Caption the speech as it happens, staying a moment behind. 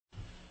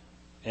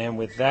And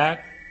with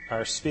that,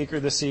 our speaker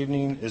this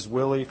evening is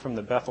Willie from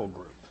the Bethel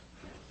Group.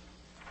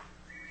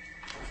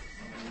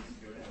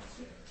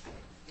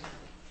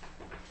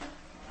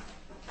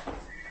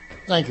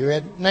 Thank you,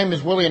 Ed. My name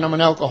is Willie, and I'm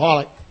an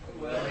alcoholic.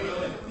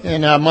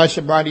 And my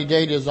sobriety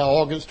date is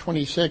August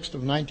 26th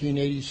of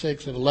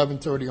 1986 at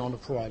 11:30 on a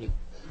Friday.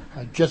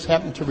 I just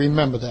happen to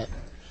remember that.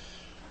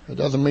 It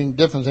doesn't mean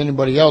difference to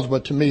anybody else,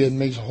 but to me it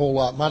makes a whole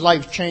lot. My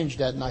life changed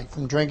that night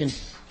from drinking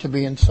to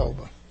being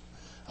sober.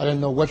 I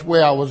didn't know which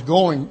way I was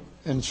going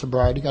in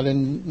sobriety. I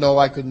didn't know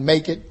I could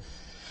make it.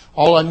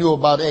 All I knew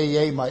about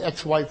AA, my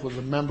ex-wife was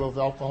a member of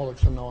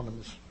Alcoholics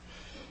Anonymous.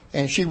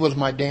 And she was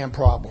my damn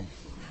problem.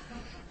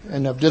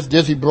 And if this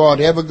dizzy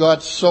broad ever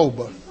got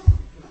sober,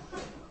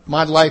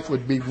 my life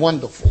would be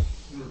wonderful.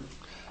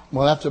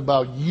 Well, after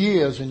about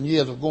years and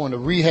years of going to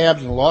rehabs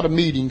and a lot of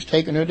meetings,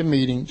 taking her to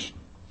meetings,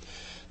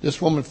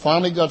 this woman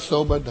finally got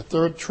sober at the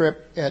third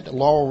trip at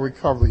Laurel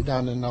Recovery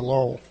down in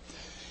Laurel.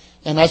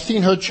 And I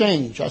seen her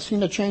change. I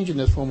seen a change in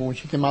this woman when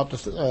she came out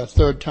the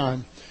third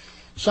time.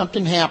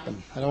 Something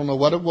happened. I don't know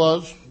what it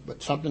was,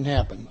 but something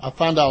happened. I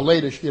found out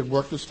later she had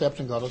worked the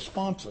steps and got a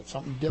sponsor,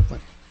 something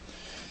different.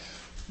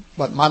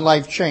 But my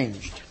life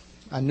changed.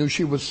 I knew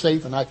she was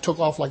safe, and I took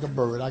off like a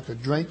bird. I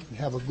could drink and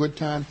have a good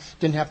time,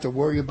 didn't have to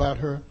worry about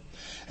her.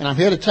 And I'm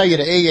here to tell you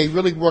that AA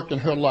really worked in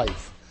her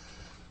life.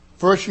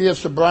 First year of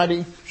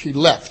sobriety, she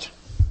left.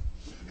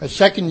 Her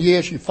second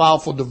year, she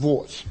filed for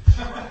divorce.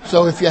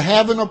 So if you're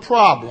having a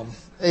problem,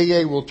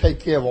 AA will take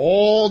care of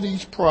all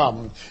these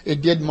problems.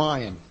 It did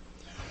mine.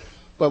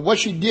 But what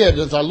she did,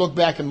 as I look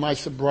back in my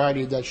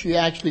sobriety, that she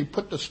actually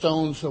put the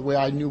stones where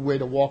I knew where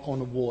to walk on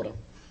the water.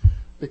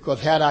 Because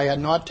had I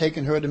not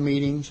taken her to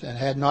meetings and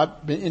had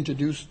not been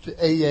introduced to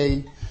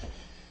AA,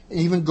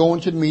 even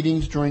going to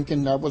meetings,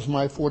 drinking, that was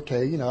my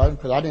forte,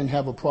 because I didn't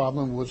have a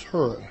problem, it was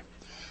her.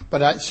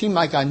 But it seemed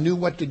like I knew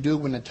what to do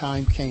when the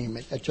time came.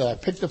 I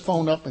picked the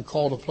phone up and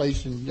called a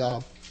place in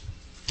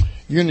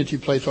Unity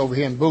Place over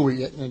here in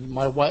Bowie. And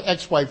my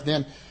ex-wife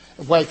then,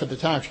 wife at the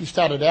time, she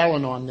started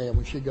Al-Anon there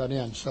when she got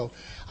in. So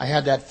I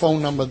had that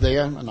phone number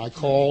there, and I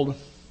called.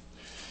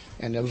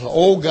 And there was an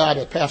old guy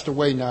that passed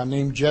away now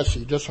named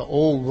Jesse, just an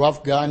old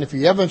rough guy. And if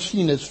you ever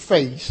seen his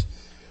face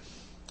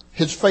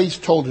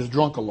told his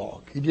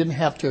drunk-a-log. He didn't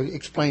have to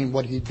explain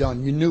what he'd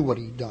done. You knew what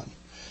he'd done.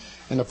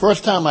 And the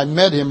first time I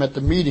met him at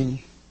the meeting,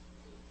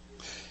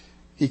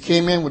 he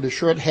came in with his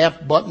shirt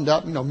half buttoned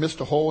up,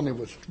 Mr. Hole, and it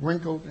was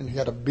wrinkled, and he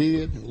had a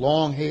beard and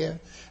long hair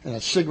and a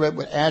cigarette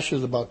with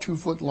ashes about 2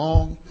 foot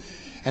long.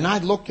 And I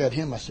looked at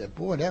him, I said,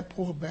 boy, that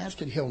poor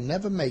bastard, he'll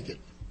never make it.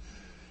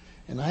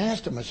 And I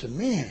asked him, I said,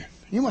 man,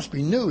 you must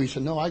be new. He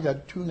said, no, I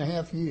got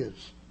 2.5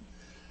 years.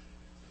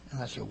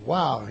 And I said,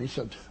 wow. He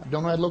said,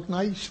 don't I look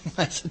nice?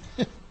 I said,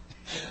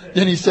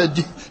 then he said,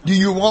 do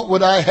you want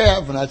what I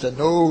have? And I said,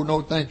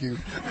 no, thank you.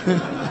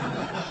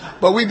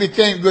 But we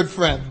became good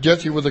friends.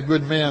 Jesse was a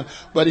good man,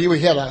 but he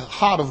had a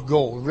heart of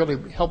gold.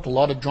 Really helped a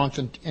lot of drunks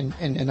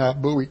in our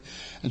Bowie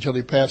until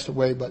he passed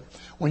away. But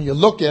when you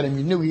looked at him,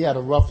 you knew he had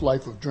a rough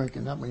life of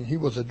drinking. I mean, he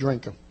was a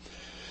drinker.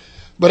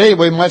 But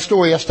anyway, my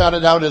story, I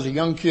started out as a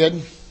young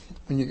kid.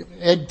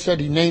 Ed said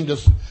he named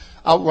us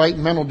Outright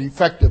Mental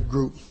Defective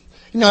Group.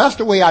 That's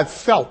the way I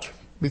felt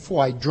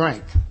before I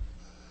drank.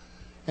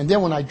 And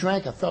then when I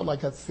drank, I felt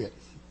like I fit.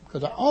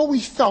 Because I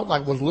always felt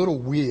like I was a little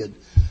weird.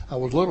 I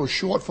was a little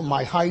short for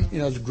my height,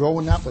 I was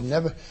growing up, but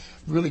never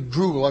really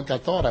grew like I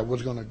thought I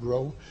was going to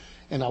grow.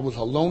 And I was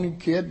a lonely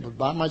kid, but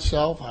by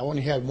myself. I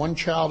only had one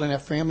child in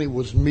that family,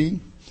 was me.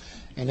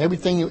 And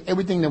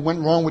everything that went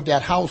wrong with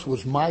that house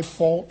was my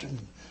fault. And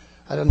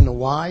I don't know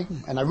why.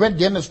 And I read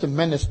Dennis the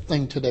Menace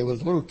thing today. It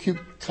was a little cute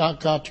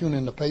cartoon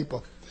in the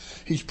paper.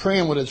 He's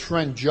praying with his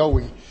friend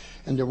Joey,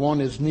 and they're on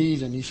his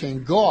knees, and he's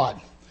saying, God,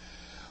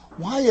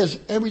 why is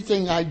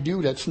everything I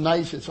do that's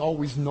nice, it's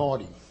always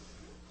naughty?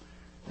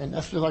 And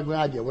that's just like my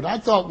idea. What I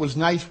thought was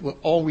nice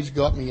always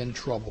got me in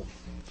trouble.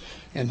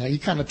 And he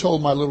kind of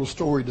told my little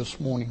story this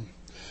morning.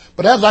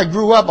 But as I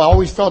grew up, I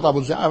always felt I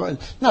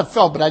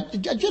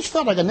just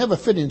felt like I never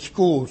fit in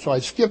school, so I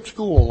skipped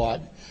school a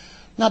lot.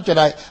 Not that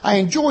I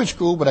enjoyed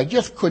school, but I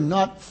just could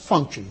not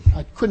function.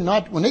 I could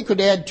not, when they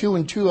could add 2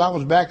 and 2, I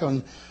was back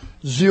on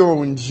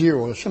 0 and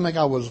 0. It seemed like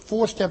I was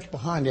 4 steps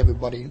behind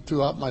everybody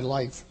throughout my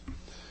life.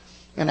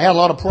 And I had a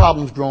lot of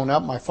problems growing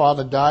up. My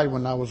father died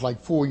when I was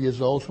like 4 years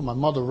old, so my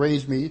mother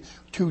raised me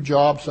 2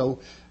 jobs. So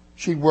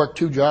she worked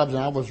 2 jobs,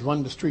 and I was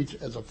running the streets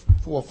as a 4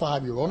 or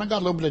 5-year-old. And I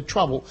got a little bit of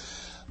trouble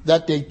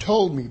that they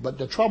told me, but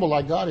the trouble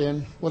I got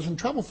in wasn't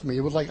trouble for me.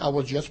 It was like I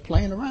was just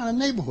playing around in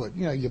the neighborhood.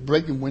 You're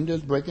breaking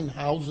windows, breaking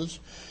houses,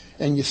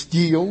 and you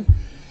steal.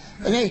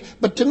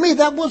 But to me,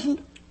 that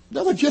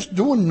was just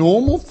doing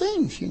normal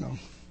things,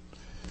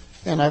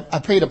 And I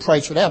paid a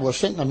price for that. I was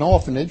sitting in an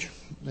orphanage,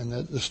 and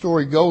the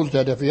story goes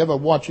that if you ever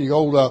watch the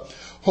old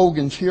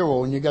Hogan's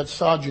Hero, and you got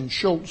Sergeant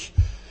Schultz,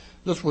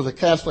 this was a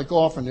Catholic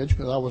orphanage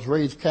because I was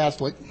raised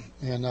Catholic,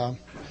 and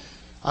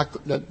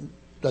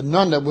the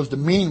nun that was the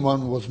mean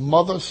one was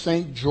Mother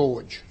St.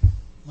 George.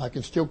 I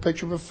can still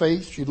picture her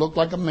face. She looked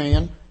like a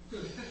man.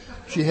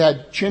 She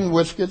had chin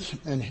whiskers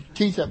and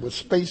teeth that was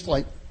spaced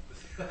like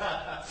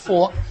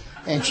fork,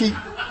 and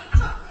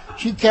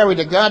she carried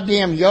a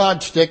goddamn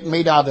yardstick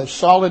made out of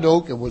solid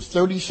oak. It was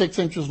 36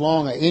 inches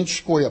long, an inch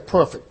square,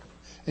 perfect.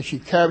 And she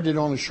carried it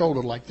on her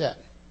shoulder like that.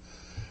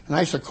 And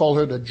I used to call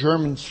her the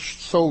German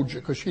soldier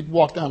because she'd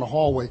walk down the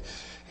hallway.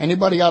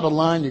 Anybody out of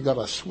line, you got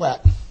a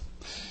swat.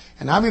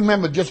 And I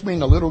remember just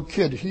being a little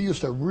kid, she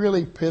used to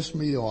really piss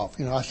me off.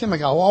 You know, I seemed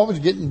like I was always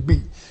getting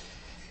beat.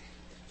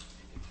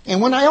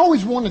 And when I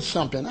always wanted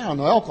something, I don't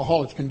know,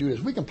 alcoholics can do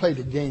this. We can play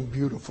the game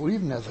beautiful,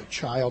 even as a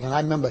child. And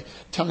I remember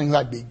telling her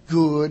I'd be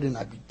good and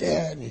I'd be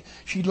dead. And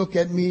she'd look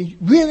at me,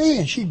 really?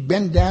 And she'd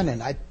bend down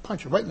and I'd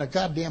punch her right in the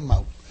goddamn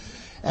mouth.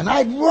 And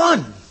I'd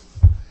run.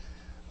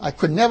 I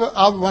could never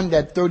outrun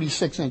that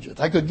 36 inches.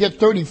 I could get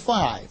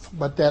 35,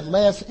 but that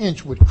last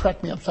inch would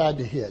crack me upside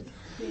the head.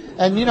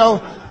 And, you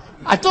know,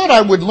 I thought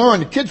I would learn.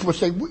 The kids would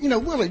say, you know,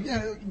 Willie,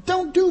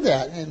 don't do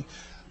that. And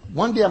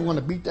one day I'm going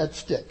to beat that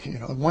stick, you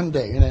know, one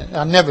day. And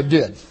I never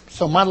did.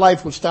 So my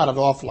life was started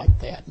off like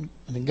that. And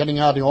then getting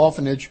out of the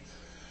orphanage,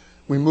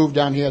 we moved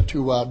down here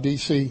to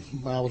D.C.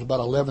 when I was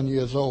about 11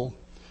 years old.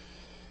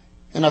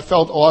 And I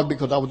felt odd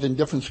because I was in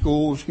different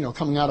schools, you know,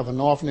 coming out of an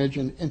orphanage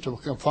and into a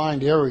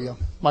confined area.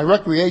 My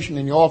recreation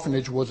in the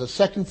orphanage was a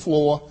second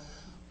floor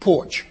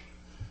porch.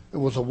 It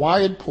was a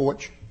wired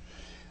porch.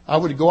 I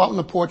would go out on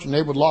the porch and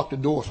they would lock the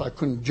door so I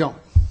couldn't jump.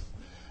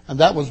 And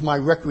that was my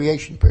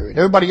recreation period.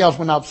 Everybody else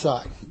went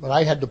outside, but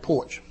I had the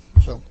porch.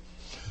 So,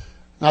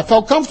 and I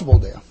felt comfortable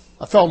there.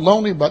 I felt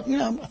lonely, but, you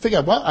know, I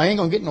figured, well, I ain't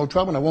going to get in no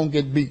trouble and I won't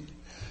get beat.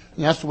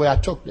 And that's the way I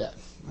took that.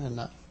 And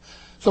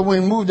so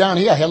when we moved down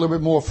here, I had a little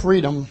bit more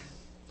freedom.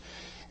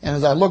 And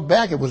as I look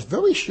back, it was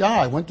very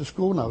shy. I went to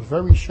school and I was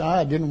very shy.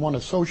 I didn't want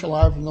to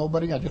socialize with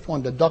nobody. I just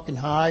wanted to duck and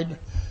hide.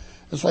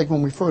 It's like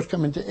when we first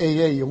come into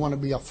AA, you want to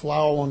be a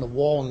flower on the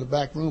wall in the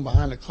back room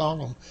behind the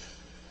column.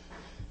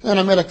 And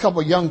I met a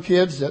couple of young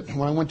kids that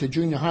when I went to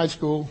junior high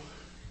school,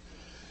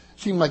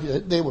 seemed like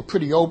they were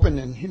pretty open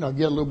and, you know,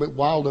 get a little bit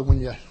wilder when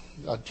you're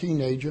a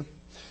teenager.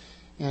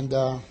 And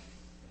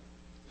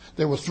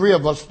there were three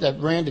of us that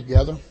ran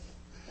together,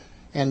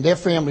 and their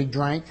family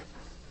drank.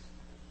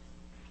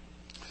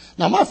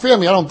 Now, my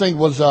family, I don't think,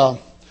 was an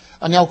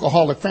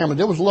alcoholic family.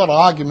 There was a lot of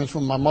arguments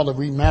when my mother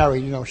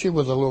remarried. You know, she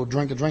was a little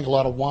drinker, drank a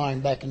lot of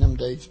wine back in them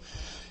days.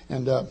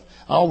 And I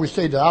always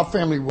say that our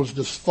family was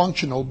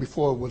dysfunctional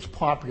before it was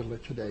popular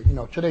today. You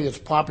know, today it's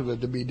popular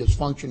to be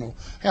dysfunctional.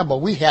 Yeah, but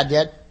we had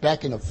that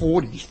back in the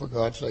 40s, for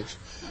God's sakes.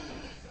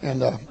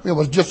 And it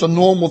was just a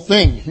normal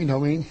thing, you know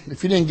what I mean?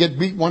 If you didn't get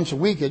beat once a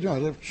week, you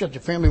know, shit,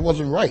 your family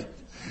wasn't right.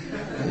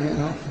 You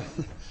know?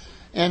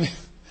 And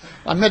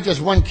I met this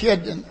one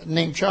kid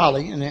named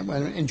Charlie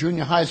in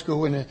junior high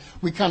school, and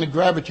we kind of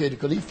gravitated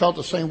because he felt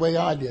the same way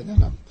I did.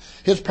 And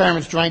his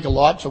parents drank a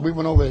lot, so we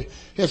went over to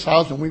his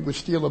house and we would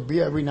steal a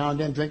beer every now and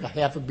then, drink a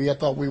half a beer. I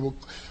thought we were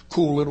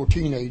cool little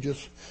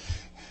teenagers.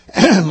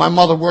 My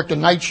mother worked a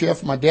night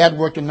shift. My dad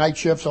worked a night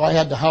shift, so I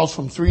had the house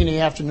from 3 in the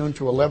afternoon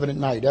to 11 at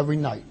night, every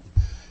night.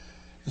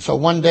 And so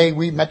one day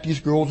we met these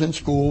girls in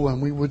school,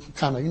 and we were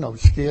kind of, you know,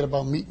 scared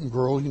about meeting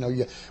girls. You know,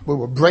 we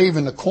were brave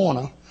in the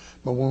corner.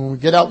 But when we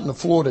get out on the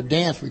floor to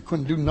dance, we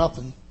couldn't do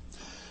nothing.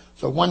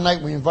 So one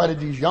night we invited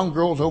these young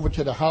girls over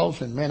to the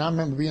house, and man, I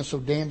remember being so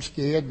damn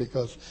scared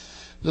because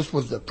this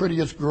was the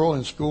prettiest girl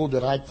in school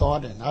that I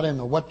thought, and I didn't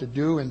know what to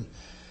do. And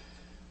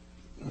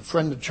a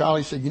friend of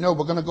Charlie said, you know,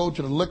 we're going to go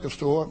to the liquor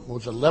store. It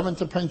was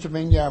 11th of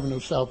Pennsylvania Avenue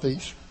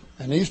Southeast.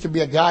 And there used to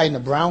be a guy in a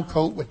brown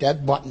coat with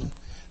that button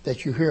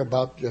that you hear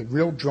about,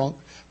 real drunk,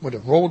 with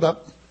it rolled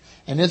up,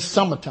 and it's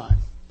summertime.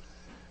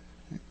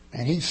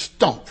 And he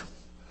stunk.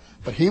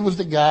 But he was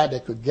the guy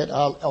that could get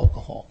our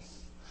alcohol.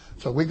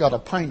 So we got a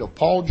pint of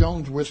Paul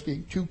Jones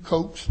whiskey, 2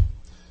 Cokes,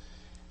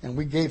 and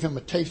we gave him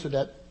a taste of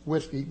that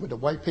whiskey with a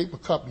white paper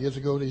cup. Years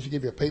ago, they used to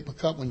give you a paper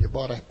cup when you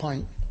bought a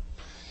pint.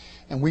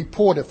 And we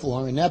poured it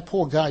for him, and that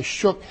poor guy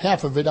shook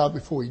half of it out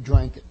before he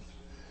drank it.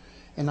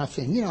 And I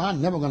said, you know,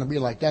 I'm never going to be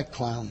like that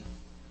clown.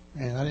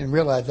 And I didn't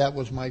realize that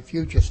was my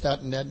future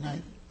starting that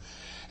night.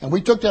 And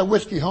we took that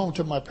whiskey home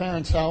to my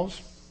parents'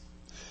 house.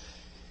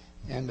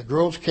 And the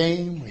girls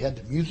came. We had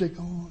the music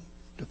on.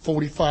 The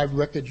 45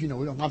 records, you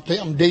know,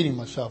 I'm dating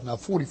myself now,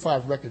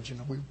 45 records, you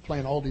know, we were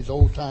playing all these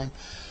old time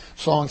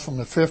songs from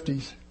the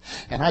 50s.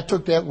 And I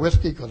took that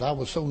whiskey because I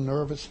was so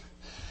nervous.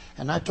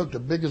 And I took the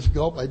biggest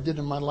gulp I did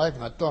in my life,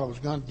 and I thought I was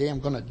going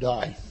to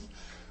die.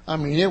 I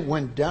mean, it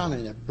went down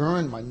and it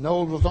burned. My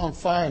nose was on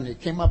fire, and it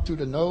came up through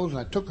the nose, and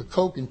I took a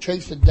Coke and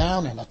chased it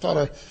down, and I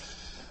thought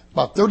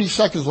about 30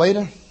 seconds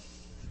later,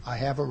 I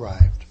have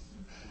arrived.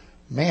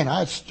 Man,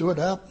 I stood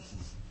up,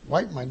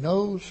 wiped my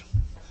nose,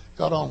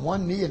 got on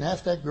one knee and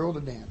asked that girl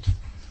to dance.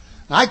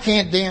 Now, I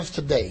can't dance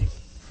today,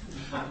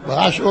 but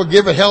I sure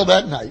give it hell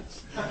that night.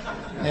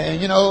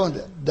 And, you know,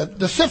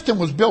 the system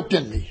was built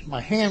in me.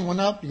 My hand went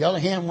up, the other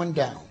hand went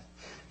down.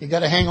 You got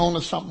to hang on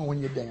to something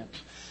when you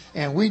dance.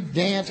 And we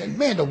danced, and,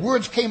 man, the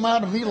words came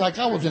out of me like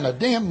I was in a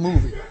damn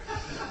movie.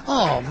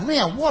 Oh,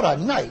 man, what a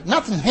night.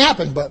 Nothing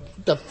happened,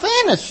 but the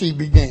fantasy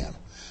began.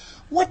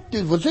 What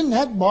was in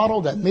that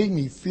bottle that made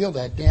me feel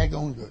that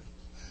daggone good?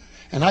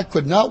 And I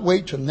could not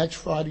wait till next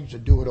Friday to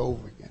do it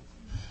over again.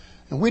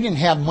 And we didn't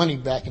have money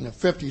back in the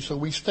 50s, so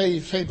we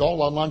saved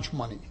all our lunch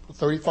money.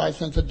 35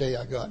 cents a day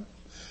I got.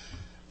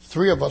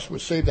 3 of us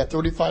would save that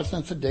 35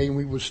 cents a day, and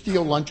we would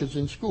steal lunches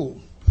in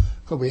school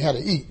because we had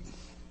to eat.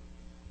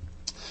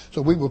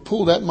 So we would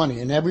pool that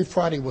money, and every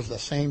Friday was the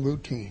same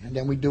routine. And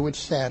then we'd do it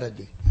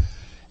Saturday.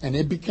 And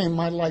it became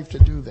my life to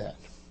do that.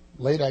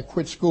 Later I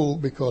quit school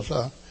because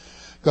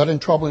got in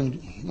trouble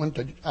and went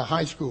to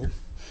high school.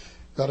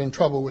 Got in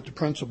trouble with the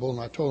principal, and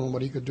I told him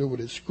what he could do with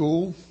his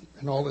school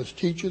and all his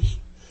teachers.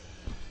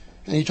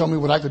 And he told me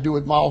what I could do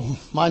with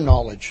my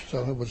knowledge.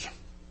 So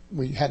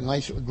we had a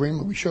nice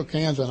agreement. We shook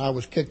hands, and I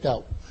was kicked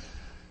out.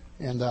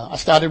 And I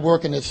started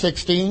working at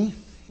 16,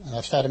 and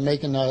I started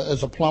making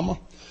as a plumber.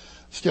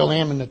 Still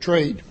am in the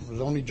trade. It was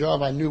the only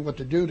job I knew what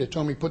to do. They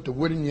told me put the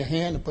wood in your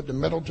hand and put the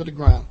metal to the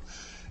ground,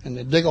 and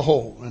then dig a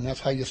hole, and that's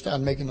how you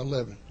start making a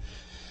living.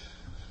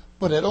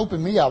 But it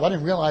opened me up. I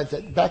didn't realize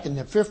that back in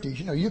the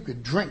 50s, you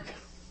could drink.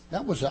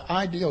 That was the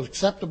ideal,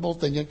 acceptable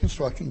thing in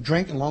construction.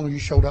 Drink as long as you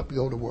showed up to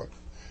go to work.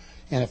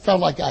 And it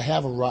felt like I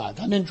have arrived.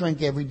 I didn't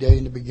drink every day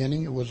in the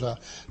beginning. It was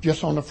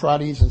just on the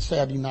Fridays and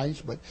Saturday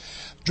nights. But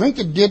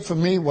drinking did for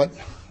me what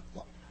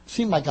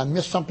seemed like I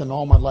missed something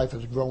all my life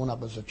as growing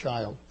up as a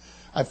child.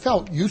 I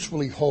felt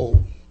usefully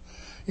whole.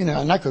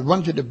 And I could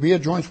run to the beer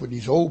joints with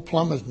these old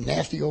plumbers,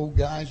 nasty old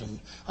guys, and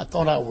I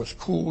thought I was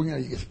cool. You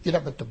just get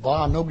up at the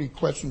bar, nobody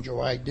questions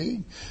your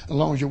ID, as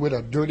long as you're with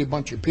a dirty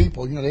bunch of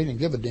people. They didn't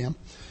give a damn.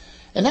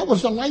 And that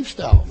was the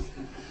lifestyle.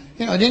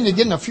 Then you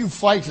get in a few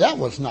fights. That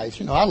was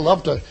nice. I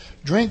love to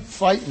drink,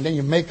 fight, and then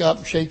you make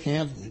up, shake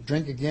hands, and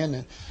drink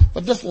again.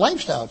 But this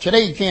lifestyle,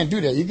 today you can't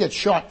do that. You get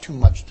shot too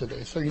much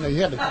today. So, you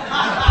had to...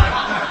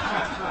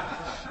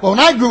 Well, when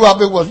I grew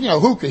up, it was,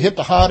 who could hit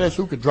the hardest,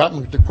 who could drop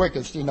them the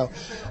quickest,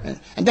 And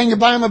then you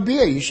buy them a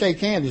beer, you shake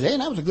hands, you say, hey,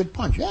 that was a good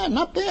punch. Yeah,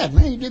 not bad,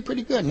 man, you did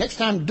pretty good. Next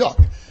time, duck.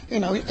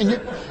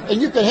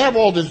 And you could have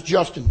all this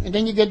Justin. And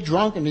then you get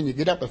drunk, and then you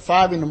get up at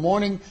 5 in the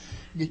morning,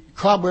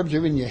 cobwebs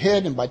are in your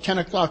head, and by 10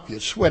 o'clock you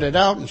sweat it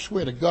out, and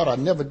swear to God I'll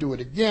never do it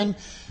again.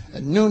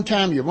 At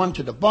noontime, you run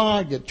to the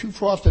bar, get 2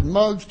 frosted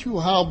mugs, 2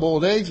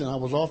 hard-boiled eggs, and I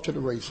was off to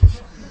the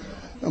races.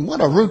 And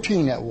what a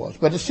routine that was.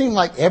 But it seemed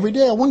like every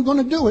day I wasn't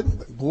going to do it.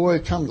 But boy,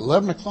 it come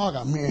 11 o'clock,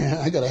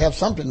 I got to have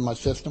something in my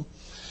system.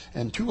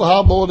 And 2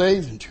 hard-boiled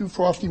eggs and 2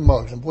 frosty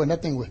mugs. And boy,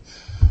 that thing was,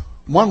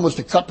 one was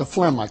to cut the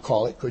phlegm, I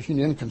call it, because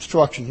in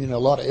construction, a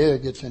lot of air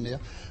gets in there.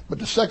 But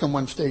the second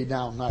one stayed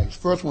down nice.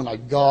 First one I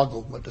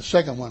goggled, but the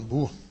second one,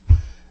 woo.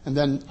 And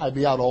then I'd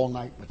be out all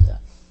night with that.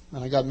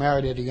 And I got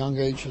married at a young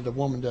age to the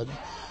woman that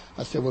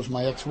I said was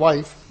my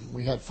ex-wife.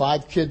 We had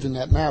 5 kids in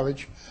that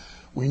marriage.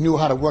 We knew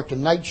how to work the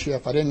night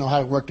shift. I didn't know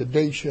how to work the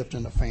day shift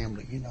in the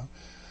family,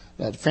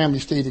 That family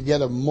stayed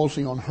together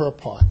mostly on her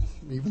part.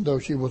 Even though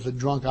she was a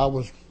drunk,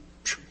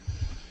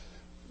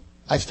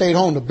 I stayed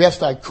home the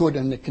best I could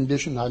in the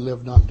condition I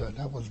lived under.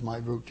 That was my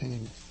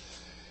routine.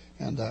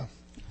 And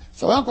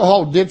so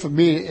alcohol did for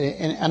me,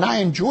 and I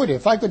enjoyed it.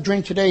 If I could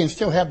drink today and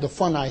still have the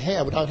fun I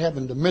had without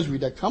having the misery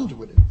that comes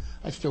with it,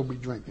 I'd still be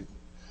drinking.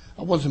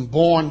 I wasn't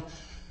born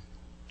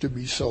to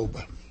be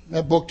sober.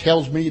 That book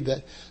tells me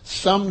that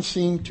some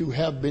seem to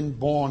have been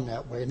born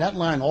that way. And that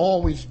line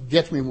always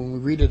gets me when we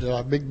read it at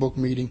our big book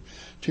meeting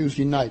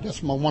Tuesday night.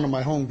 That's one of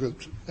my home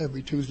groups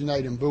every Tuesday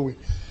night in Bowie.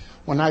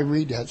 When I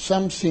read that,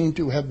 some seem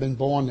to have been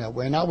born that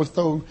way. And I was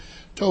told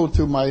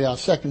through my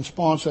second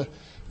sponsor,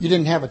 you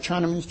didn't have a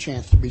Chinaman's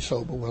chance to be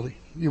sober, Willie.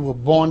 You were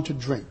born to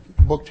drink.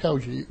 The book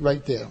tells you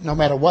right there. No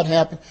matter what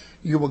happened,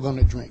 you were going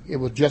to drink. It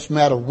would just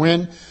matter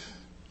when,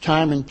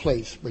 time, and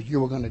place, but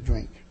you were going to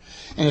drink.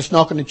 And it's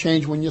not going to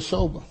change when you're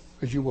sober,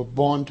 because you were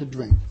born to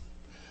drink.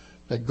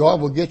 That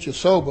God will get you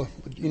sober,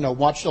 but,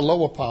 watch the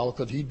lower power,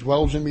 because he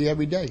dwells in me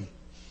every day.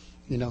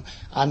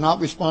 I'm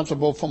not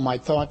responsible for my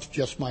thoughts,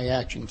 just my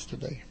actions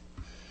today.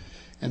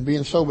 And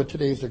being sober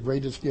today is the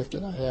greatest gift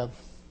that I have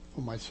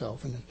for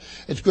myself. And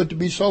it's good to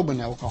be sober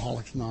in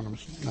Alcoholics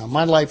Anonymous. Now,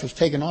 my life has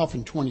taken off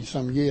in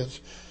 20-some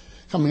years,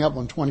 coming up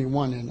on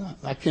 21, and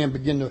I can't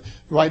begin to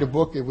write a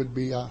book. It would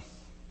be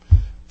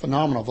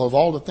phenomenal. Of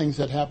all the things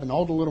that happened,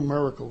 all the little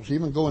miracles,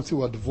 even going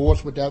through a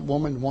divorce with that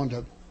woman,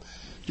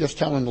 just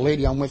telling the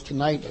lady I'm with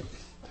tonight that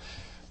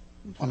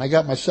when I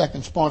got my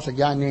second sponsor, a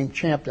guy named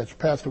Champ that's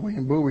passed away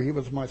in Bowie, he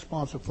was my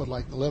sponsor for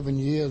like 11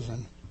 years,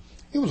 and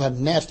he was a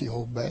nasty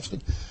old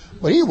bastard,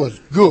 but he was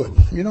good,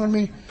 you know what I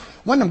mean?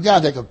 One of them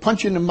guys that could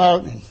punch you in the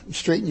mouth and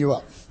straighten you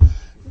up.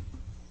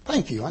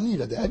 Thank you, I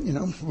needed that,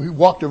 We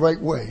walked the right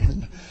way.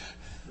 And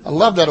I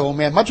loved that old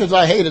man. Much as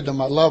I hated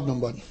him, I loved him,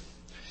 but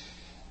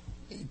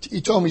he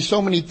told me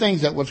so many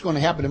things that what's going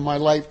to happen in my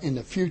life in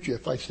the future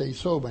if I stay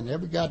sober. And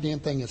every goddamn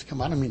thing has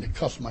come. I don't mean to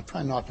cuss him. I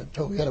try not to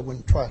tell you. I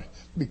wouldn't try to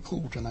be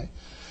cool tonight.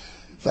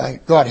 So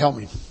God help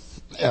me.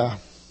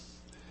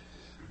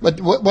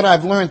 But what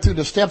I've learned through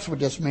the steps with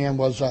this man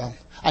was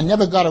I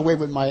never got away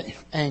with my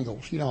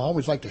angles. I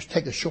always like to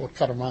take a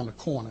shortcut around the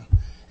corner.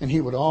 And he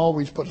would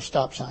always put a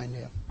stop sign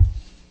there.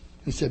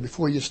 He said,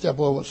 before you step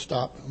over,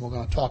 stop, and we're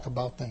going to talk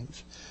about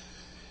things.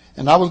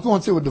 And I was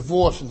going through a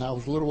divorce, and I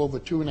was a little over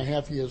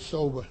 2.5 years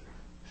sober.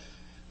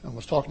 I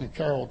was talking to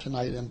Carol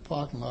tonight in the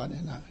parking lot,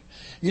 and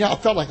I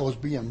felt like I was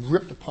being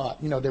ripped apart.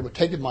 They were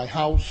taking my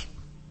house.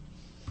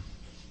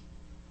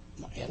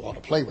 I had a lot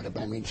to play with it,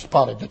 but it's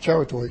part of the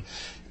territory.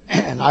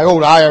 And I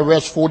owed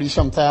IRS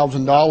 $40-some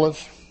thousand.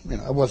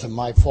 It wasn't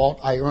my fault.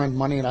 I earned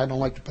money, and I don't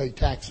like to pay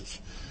taxes.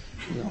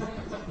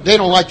 They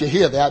don't like to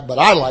hear that, but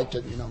I liked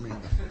it.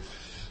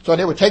 So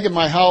they were taking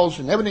my house,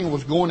 and everything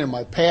was going in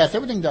my past.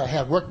 Everything that I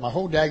had worked my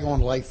whole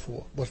daggone life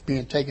for was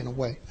being taken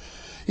away.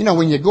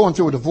 When you're going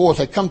through a divorce,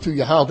 they come to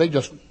your house.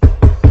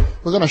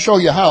 We're going to show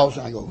your house.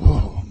 And I go,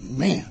 oh,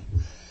 man.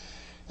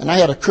 And I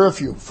had a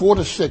curfew, 4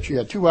 to 6. You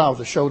had 2 hours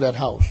to show that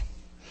house.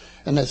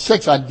 And at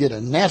 6, I'd get a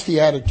nasty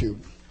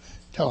attitude.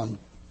 Tell them,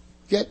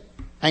 I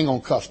ain't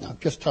going to cuss now.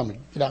 Just tell me,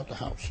 get out the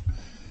house.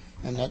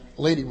 And that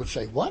lady would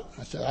say, what?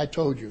 I said, I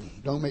told you,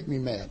 don't make me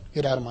mad.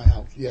 Get out of my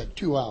house. You had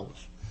 2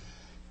 hours.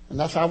 And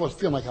that's how I was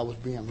feeling like I was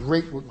being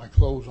raped with my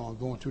clothes on,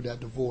 going through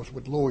that divorce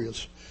with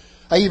lawyers.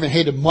 I even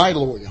hated my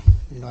lawyer.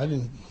 I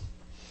didn't.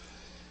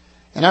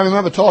 And I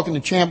remember talking to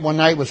Champ one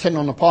night, was sitting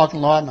on the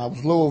parking lot, and I was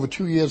a little over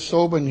 2 years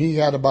sober, and he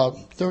had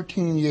about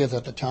 13 years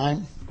at the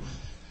time.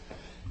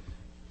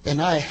 And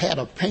I had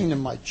a pain in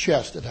my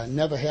chest that I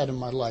never had in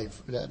my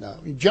life.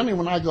 Generally,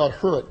 when I got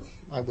hurt,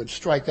 I would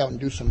strike out and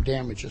do some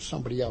damage to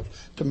somebody else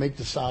to make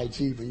the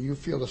sides even. You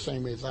feel the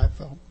same way as I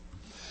felt.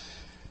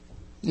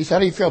 He said, how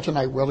do you feel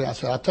tonight, Willie? I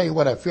said, I'll tell you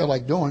what I feel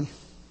like doing.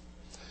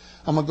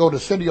 I'm going to go to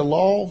City of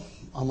Laurel.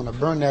 I'm going to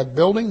burn that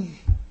building.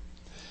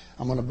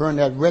 I'm going to burn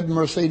that red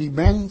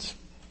Mercedes-Benz.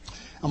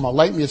 I'm going to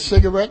light me a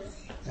cigarette.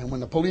 And when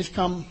the police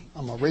come,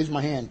 I'm going to raise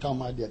my hand and tell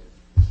them I did.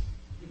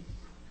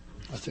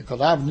 I said,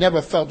 because I've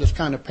never felt this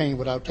kind of pain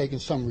without taking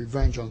some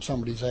revenge on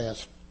somebody's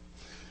ass.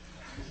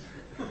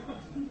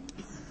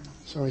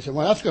 So he said,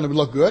 well, that's going to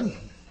look good.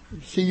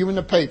 See you in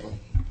the paper.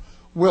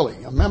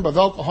 Willie, a member of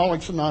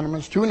Alcoholics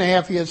Anonymous,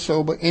 2.5 years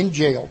sober, in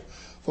jail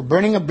for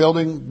burning a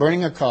building,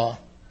 burning a car.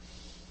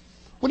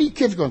 What are your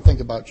kids going to think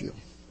about you?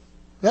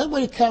 Is that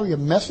way to carry a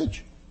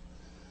message?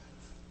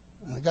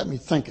 And it got me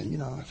thinking,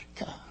 I said,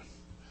 God.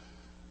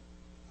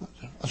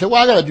 I said,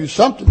 well, I got to do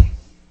something.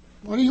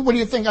 What do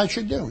you think I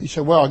should do? He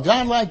said, well, a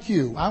guy like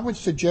you, I would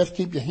suggest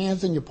keep your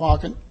hands in your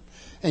pocket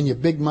and your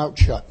big mouth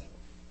shut.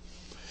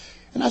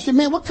 And I said,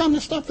 man, what kind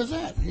of stuff is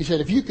that? He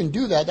said, if you can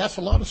do that, that's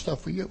a lot of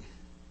stuff for you.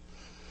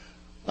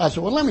 I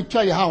said, well, let me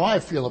tell you how I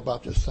feel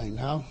about this thing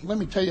now. Let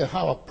me tell you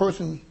how a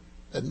person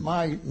at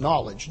my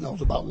knowledge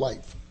knows about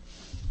life.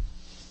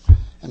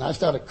 And I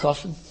started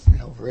cussing,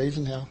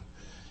 raising hell.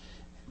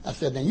 I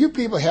said, now you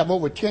people have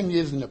over 10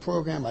 years in the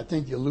program, I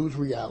think you lose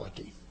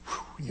reality.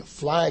 You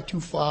fly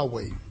too far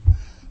away.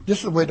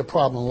 This is where the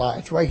problem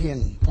lies, right here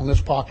on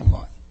this parking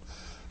lot.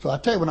 So I'll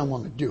tell you what I'm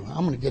going to do.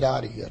 I'm going to get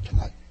out of here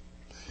tonight.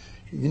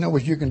 You know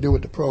what you can do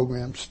with the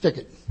program? Stick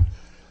it.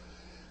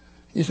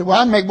 He said, well,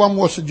 I'll make one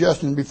more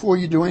suggestion before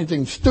you do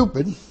anything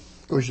stupid,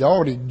 because you're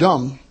already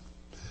dumb.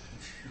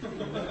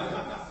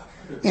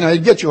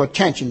 It gets your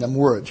attention, them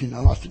words,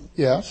 I said,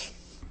 yes.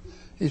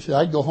 He said,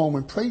 I'd go home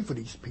and pray for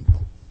these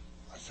people.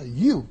 I said,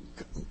 you?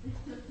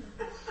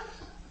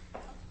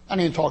 I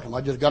didn't talk to him.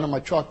 I just got in my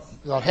truck,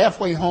 got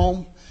halfway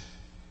home,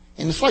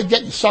 and it's like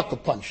getting sucker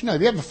punched.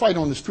 If you ever fight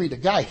on the street, a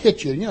guy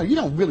hits you, you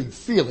don't really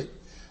feel it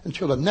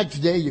until the next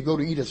day you go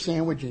to eat a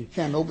sandwich and you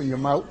can't open your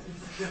mouth.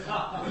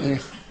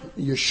 And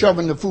you're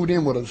shoving the food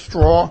in with a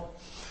straw,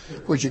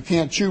 which you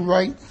can't chew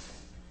right.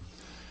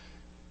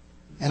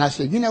 And I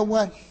said, you know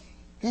what?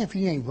 If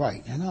he ain't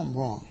right, and I'm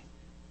wrong.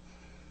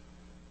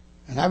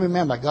 And I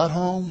remember I got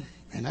home,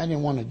 and I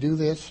didn't want to do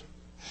this.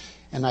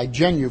 And I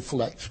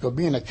genuflex, because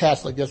being a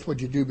Catholic, that's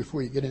what you do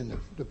before you get in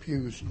the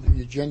pews.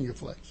 You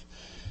genuflex.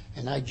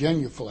 And I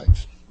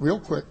genuflex real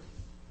quick.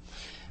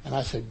 And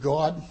I said,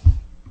 God,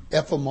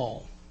 F them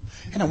all.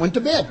 And I went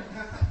to bed.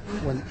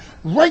 Went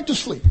right to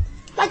sleep,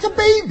 like a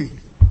baby.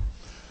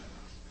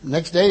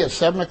 Next day at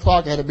 7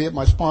 o'clock, I had to be at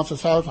my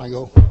sponsor's house. And I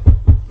go,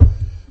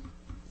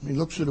 he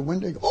looks through the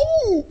window. He goes,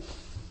 oh,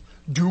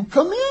 do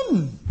come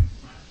in.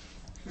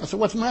 I said,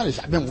 what's the matter? He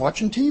said, I've been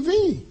watching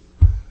TV.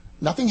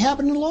 Nothing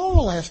happened in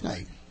Laurel last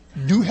night.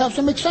 Do you have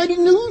some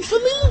exciting news for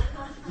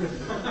me?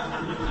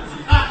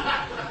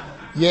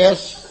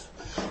 Yes.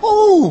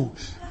 Oh,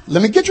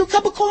 let me get you a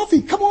cup of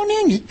coffee. Come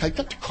on in. I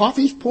got the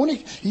coffee. He's pouring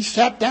it. He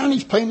sat down.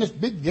 He's playing this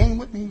big game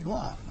with me.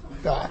 Oh,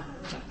 God.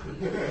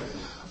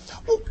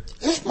 Oh,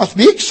 this must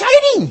be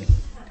exciting.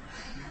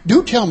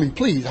 Do tell me,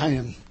 please.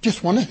 I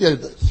just want to hear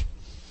this.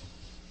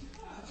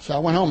 So I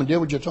went home and did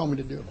what you told me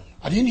to do.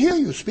 I didn't hear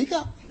you. Speak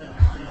up.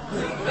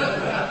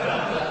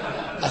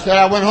 I said,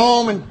 I went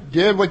home and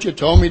did what you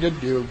told me to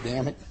do,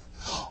 damn it.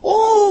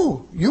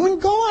 Oh, you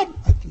and God?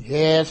 I said,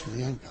 yes,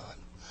 me and God.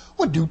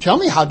 Well, do tell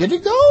me, how did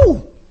it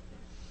go?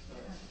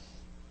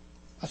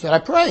 I said, I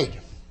prayed.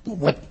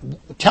 What?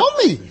 Tell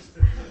me.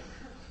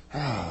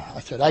 I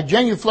said, I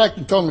genuflected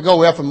and told him to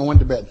go F him and went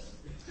to bed.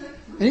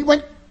 And he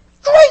went,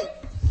 great.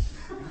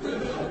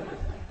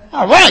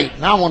 All right,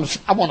 now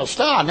I want to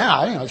star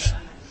now.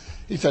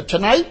 He said,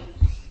 tonight,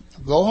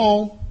 go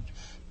home,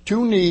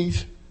 2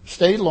 knees,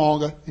 stay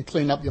longer, and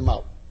clean up your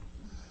mouth.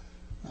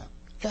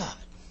 God.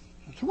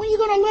 I said, when are you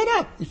going to let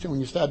up? He said, when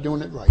you start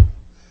doing it right.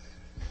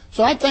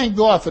 So I thank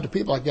God for the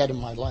people like that in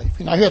my life.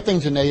 I hear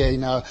things in AA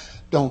now,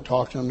 don't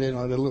talk to them, they're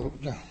a little...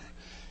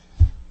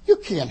 You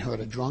can't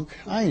hurt a drunk.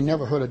 I ain't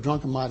never hurt a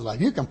drunk in my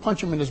life. You can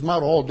punch him in his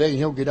mouth all day and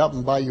he'll get up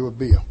and buy you a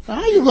beer. How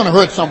are you going to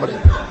hurt somebody?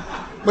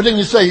 But then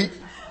you say,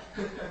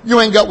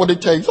 you ain't got what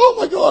it takes. Oh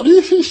my God,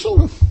 he's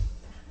so...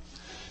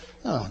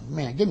 Oh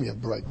man, give me a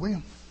break, will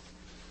you?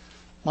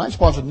 My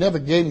sponsor never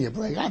gave me a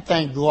break. I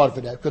thank God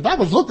for that because I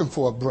was looking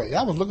for a break.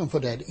 I was looking for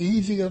that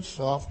easier,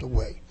 softer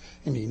way.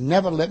 And he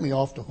never let me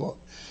off the hook.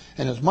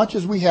 And as much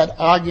as we had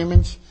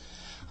arguments,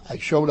 I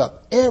showed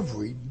up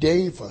every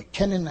day for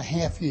 10 and a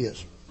half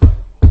years.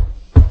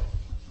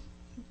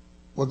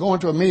 We're going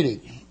to a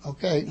meeting.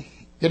 Okay,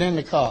 get in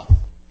the car.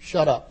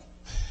 Shut up.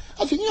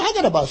 I said, I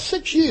got about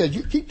 6 years.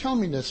 You keep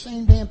telling me the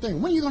same damn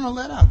thing. When are you going to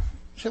let up?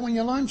 I said, when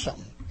you learn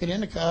something. Get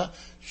in the car.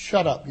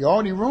 Shut up. You're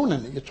already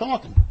ruining it. You're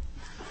talking.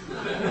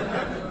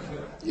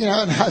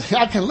 And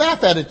I can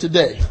laugh at it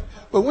today.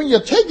 But when you're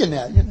taking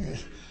that,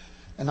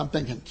 and I'm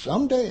thinking,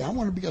 someday I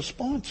want to be a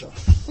sponsor.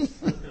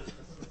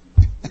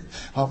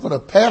 I'm going to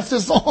pass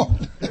this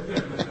on.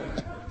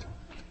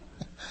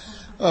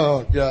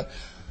 Oh, God.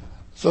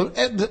 So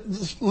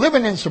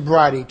living in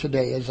sobriety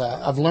today is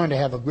I've learned to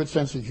have a good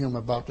sense of humor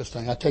about this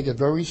thing. I take it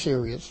very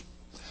serious.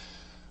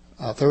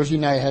 Thursday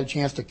night I had a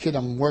chance to kid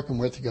I'm working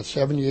with. He got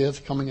 7 years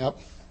coming up.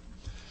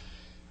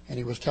 And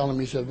he was telling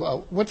me, he said,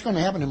 well, what's going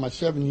to happen in my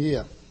 7th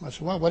year? I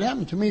said, well, what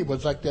happened to me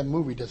was like that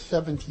movie, The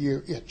 7th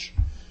Year Itch.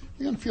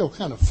 You're going to feel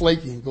kind of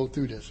flaky and go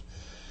through this.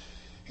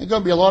 There's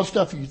going to be a lot of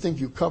stuff you think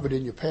you covered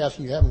in your past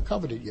and you haven't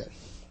covered it yet.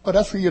 But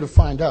that's for you to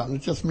find out. And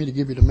it's just me to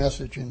give you the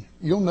message. And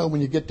you'll know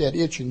when you get that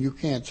itch and you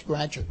can't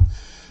scratch it.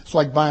 It's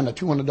like buying a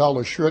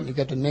 $200 shirt and you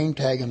got the name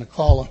tag and the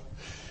collar.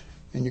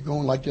 And you're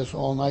going like this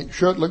all night.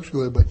 Shirt looks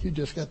good, but you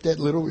just got that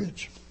little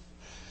itch.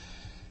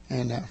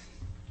 And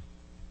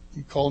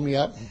he called me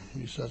up. And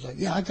he says,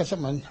 yeah, I got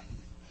something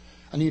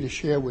I need to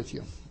share with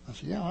you. I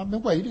said, yeah, I've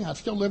been waiting. I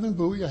still live in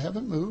Bowie. I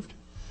haven't moved.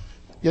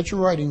 Get your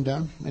writing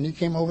done. And he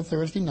came over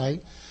Thursday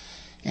night.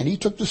 And he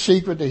took the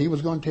secret that he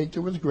was going to take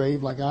to his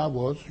grave like I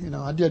was.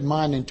 I did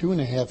mine in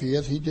 2.5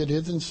 years. He did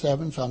his in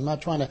 7, so I'm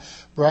not trying to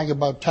brag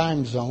about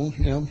time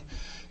zone.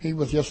 He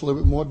was just a little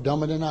bit more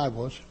dumber than I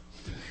was.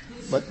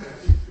 But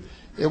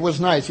it was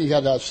nice. He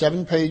had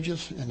 7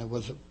 pages, and it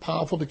was a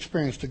powerful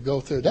experience to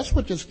go through. That's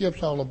what this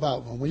gift's all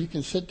about, when you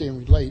can sit there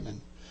and relate.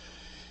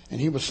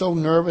 And he was so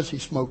nervous, he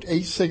smoked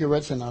 8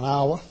 cigarettes in an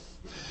hour.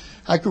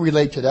 I could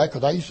relate to that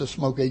because I used to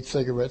smoke 8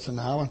 cigarettes an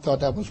hour and thought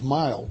that was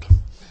mild.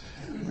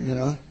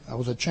 I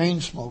was a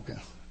chain smoker.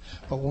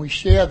 But when we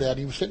shared that,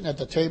 he was sitting at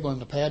the table in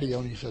the patio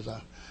and he says,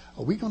 are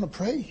we going to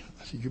pray?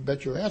 I said, you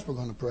bet your ass we're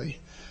going to pray.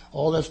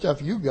 All that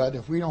stuff you got,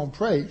 if we don't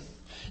pray,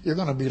 you're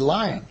going to be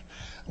lying.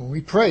 When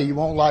we pray, you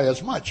won't lie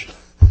as much.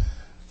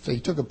 So he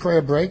took a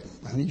prayer break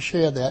and he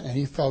shared that and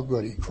he felt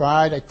good. He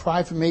cried. I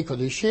cried for me because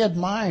he shared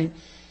my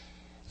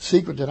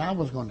secret that I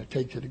was going to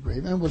take to the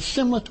grave. And it was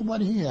similar to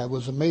what he had. It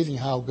was amazing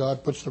how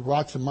God puts the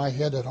rocks in my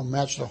head that don't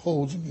match the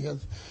holes in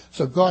his.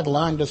 So God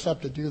lined us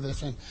up to do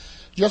this. And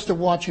just to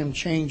watch him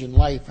change in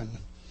life. And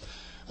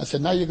I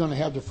said, now you're going to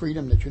have the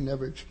freedom that you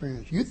never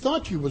experienced. You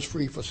thought you was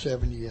free for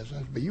 7 years,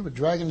 but you were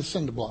dragging the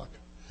cinder block.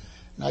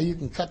 Now you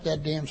can cut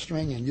that damn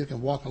string and you can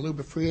walk a little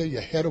bit freer.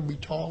 Your head will be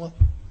taller.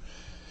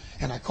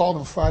 And I called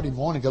him Friday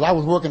morning because I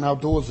was working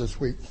outdoors this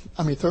week.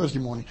 Thursday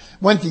morning.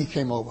 Wednesday he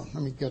came over.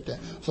 Let me get that.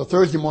 So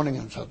Thursday morning,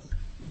 it's a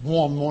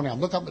warm morning. I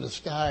look up at the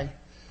sky.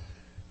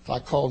 So I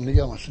called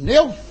Neil. I said,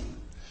 Neil,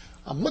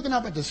 I'm looking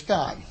up at the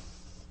sky.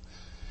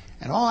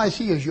 And all I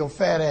see is your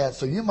fat ass.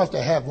 So you must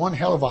have had one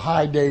hell of a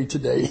high day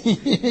today.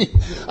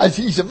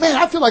 He said, man,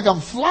 I feel like I'm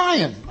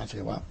flying. I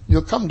said, well,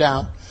 you'll come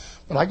down.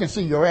 But I can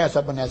see your ass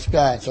up in that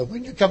sky. So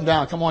when you come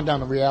down, come on down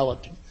to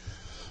reality.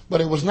 But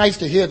it was nice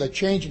to hear the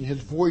change in his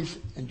voice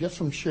and just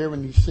from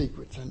sharing these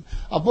secrets. And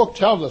our book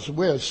tells us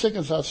we're as sick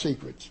as our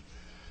secrets.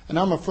 And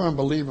I'm a firm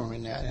believer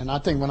in that. And I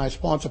think when I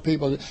sponsor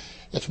people,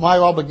 it's my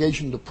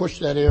obligation to push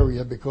that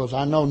area because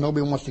I know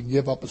nobody wants to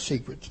give up a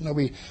secret.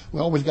 We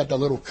always got that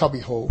little cubby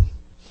hole.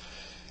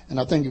 And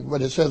I think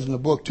what it says in the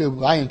book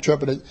too, I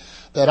interpret it,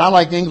 that I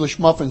like English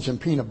muffins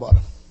and peanut butter.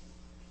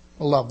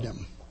 I love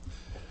them.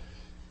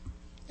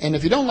 And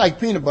if you don't like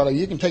peanut butter,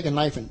 you can take a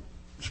knife and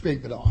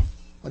scrape it off.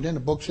 But then the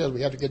book says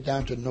we have to get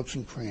down to nooks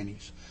and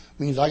crannies. It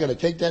means I got to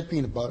take that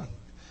peanut butter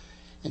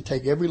and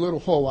take every little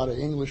hole out of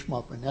the English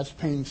muffin. That's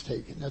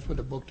painstaking. That's what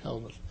the book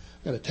tells us.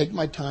 I got to take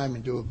my time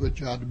and do a good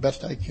job the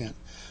best I can.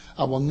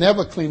 I will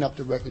never clean up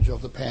the wreckage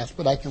of the past,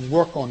 but I can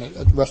work on it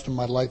the rest of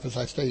my life as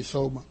I stay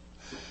sober.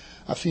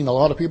 I've seen a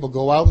lot of people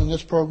go out in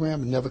this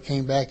program and never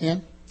came back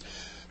in.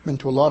 Been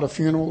to a lot of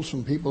funerals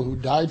from people who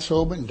died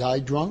sober and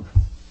died drunk.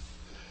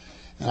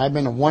 And I've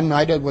been a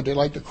one-nighter, what they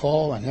like to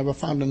call. I never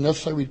found it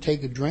necessary to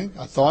take a drink.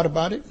 I thought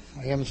about it.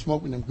 I haven't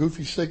smoked them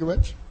goofy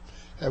cigarettes.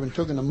 I haven't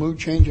taken a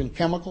mood-changing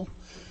chemical.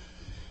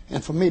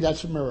 And for me,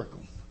 that's a miracle.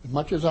 As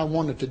much as I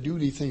wanted to do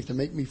these things to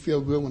make me feel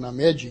good when I'm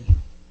edgy,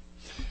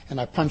 and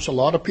I punched a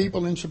lot of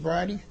people in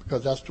sobriety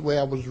because that's the way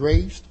I was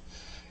raised,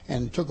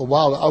 and it took a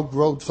while to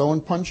outgrow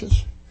throwing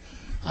punches.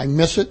 I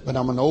miss it, but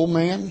I'm an old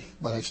man,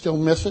 but I still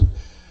miss it.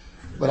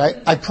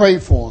 But I pray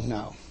for him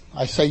now.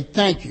 I say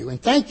thank you.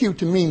 And thank you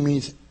to me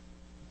means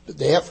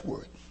the F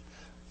word.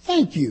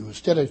 Thank you.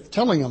 Instead of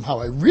telling him how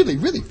I really,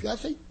 really feel, I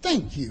say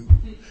thank you.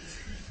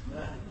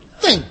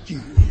 Thank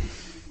you.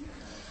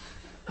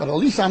 But at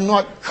least I'm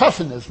not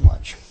cussing as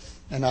much.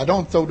 And I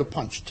don't throw the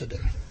punch today.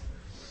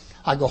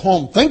 I go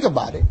home, think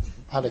about it,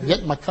 how to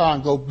get in my car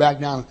and go back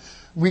down and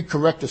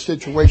recorrect the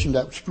situation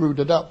that screwed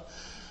it up.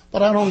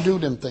 But I don't do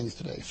them things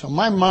today. So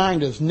my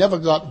mind has never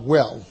got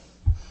well.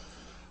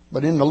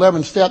 But in the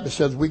 11th step, it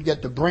says we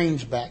get the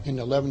brains back. In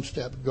the 11th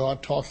step,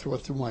 God talks to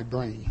us through my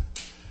brain.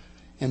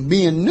 And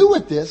being new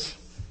at this,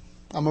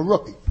 I'm a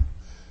rookie.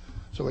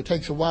 So it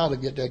takes a while to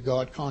get that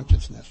God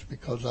consciousness,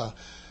 because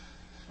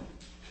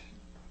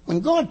when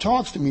God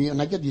talks to me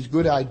and I get these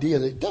good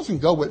ideas, it doesn't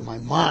go with my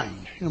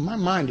mind. You know, my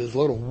mind is a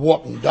little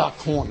warped in dark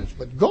corners,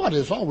 but God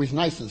is always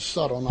nice and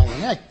subtle,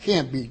 and that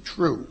can't be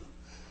true.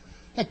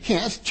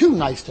 It's too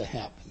nice to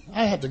happen.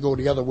 I have to go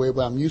the other way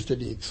where I'm used to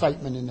the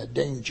excitement and the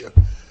danger.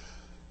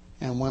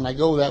 And when I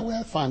go that way,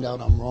 I find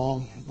out I'm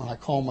wrong. When I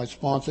call my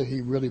sponsor,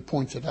 he really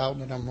points it out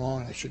that I'm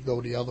wrong. I should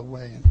go the other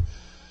way. And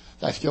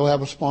I still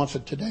have a sponsor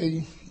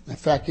today. In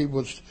fact, he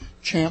was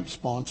Champ's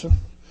sponsor.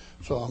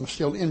 So I'm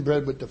still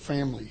inbred with the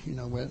family. You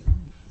know,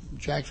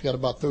 Jack's got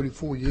about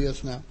 34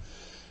 years now.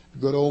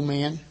 Good old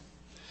man.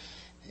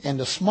 And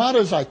the smart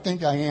as I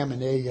think I am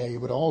in AA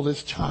with all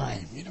this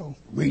time, you know,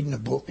 reading a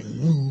book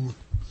and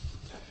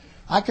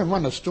I can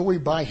run a story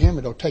by him.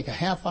 It'll take a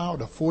half hour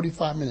to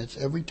 45 minutes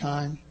every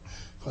time.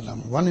 Because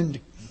I'm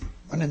running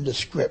the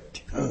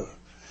script.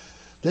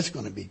 This is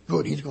going to be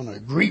good. He's going to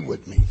agree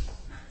with me.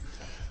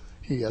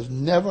 He has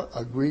never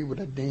agreed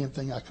with a damn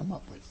thing I come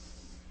up with.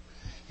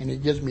 And he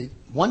gives me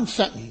one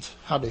sentence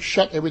how to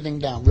shut everything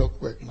down real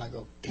quick. And I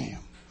go, damn,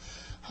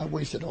 I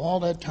wasted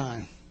all that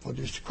time for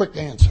this quick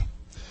answer.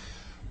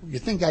 You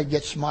think I'd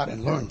get smart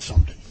and learn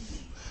something.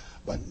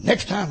 But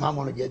next time I'm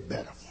going to get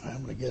better.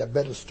 I'm going to get a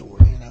better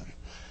story. You know?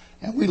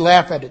 And we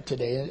laugh at it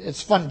today.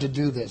 It's fun to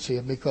do this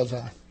here because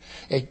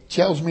it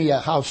tells me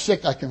how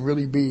sick I can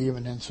really be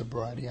even in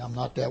sobriety. I'm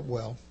not that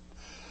well.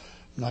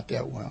 Not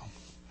that well.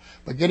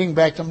 But getting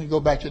back, let me go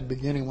back to the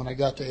beginning. When I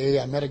got to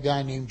AA, I met a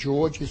guy named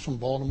George. He's from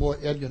Baltimore.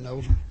 Edgar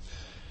knows him.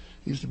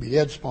 He used to be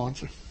Ed's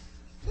sponsor.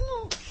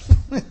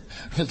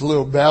 It's a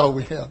little battle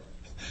we have.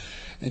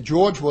 And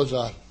George was,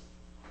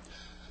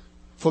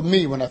 for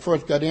me, when I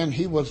first got in,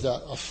 he was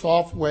a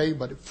soft way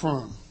but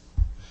firm.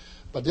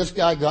 But this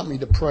guy got me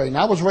to pray. And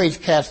I was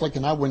raised Catholic,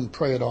 and I wouldn't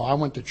pray at all. I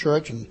went to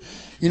church, and,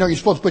 you know, you're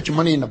supposed to put your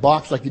money in the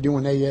box like you do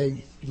in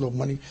AA, little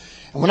money.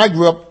 And when I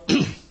grew up,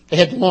 they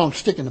had the long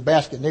stick in the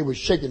basket, and they would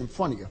shake it in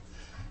front of you.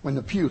 When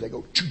the pew, they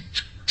go, choo,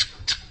 choo, choo,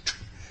 choo, choo.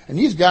 And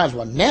these guys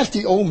were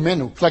nasty old men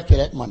who collected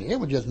that money. They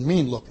were just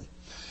mean looking.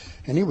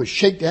 And he would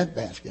shake that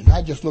basket, and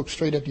I just looked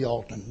straight at the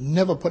altar and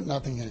never put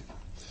nothing in it.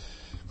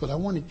 Because I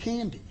wanted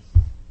candy.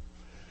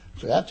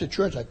 So after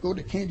church, I'd go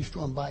to the candy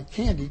store and buy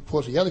candy. Of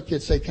course, the other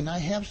kids say, can I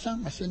have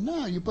some? I said,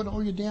 no, you put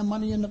all your damn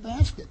money in the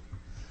basket.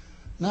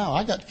 No,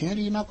 I got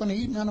candy. You're not going to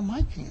eat none of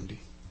my candy.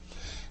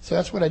 So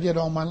that's what I did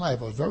all my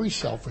life. I was very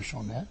selfish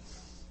on that.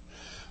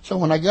 So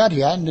when I got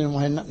here, I didn't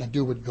have nothing to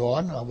do with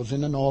God. I was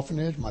in an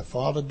orphanage. My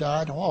father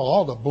died.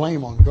 All the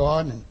blame on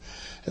God. And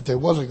if there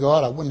was a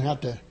God, I wouldn't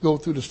have to go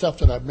through the stuff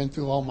that I've been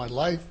through all my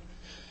life.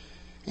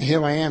 And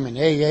here I am in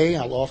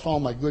AA. I lost all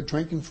my good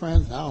drinking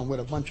friends. Now I'm with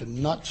a bunch of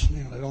nuts.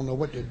 You know, they don't know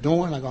what they're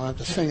doing. I'm going to have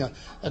to sing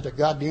at the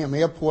goddamn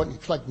airport and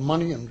collect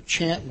money and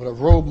chant with a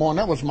robe on.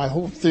 That was my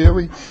whole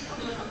theory.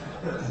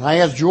 And I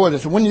asked George, I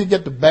said, when do you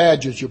get the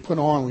badges you put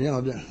on, you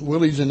know, the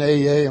Willie's in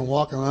AA and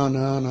walk around?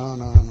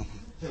 No.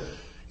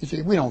 He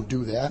said, we don't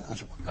do that. I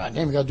said, well,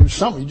 goddamn, you got to do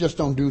something. You just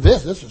don't do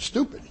this. This is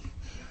stupid.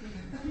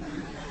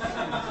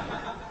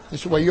 He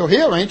said, well, you're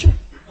here, ain't you?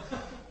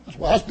 I said,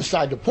 well, that's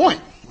beside the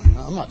point.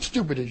 I'm not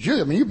stupid as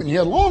you. I mean, you've been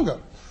here longer.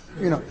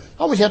 You know,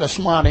 I always had a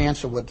smart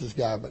answer with this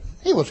guy, but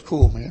he was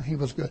cool, man. He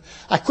was good.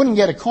 I couldn't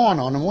get a corn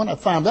on him. When I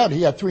found out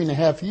he had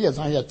 3.5 years,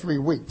 I had 3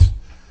 weeks.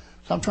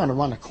 So I'm trying to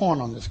run a corn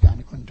on this guy,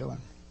 and I couldn't do it.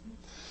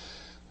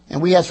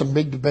 And we had some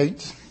big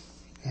debates.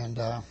 And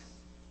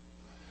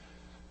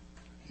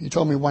he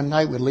told me one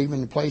night we're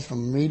leaving the place from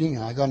a meeting,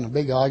 and I got in a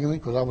big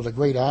argument because I was a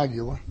great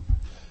arguer.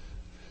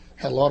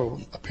 Had a lot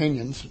of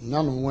opinions.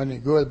 None of them were any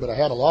good, but I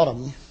had a lot of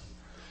them.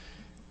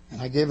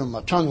 And I gave him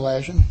a tongue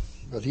lashing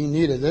because he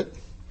needed it.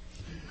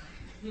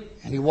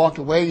 And he walked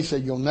away. He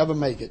said, you'll never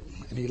make it.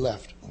 And he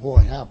left.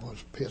 Boy, I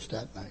was pissed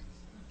that night.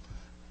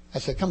 I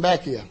said, come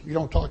back here. You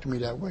don't talk to me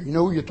that way. You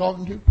know who you're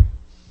talking to?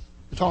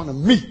 You're talking to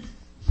me.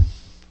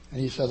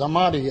 And he says, I'm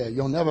out of here.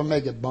 You'll never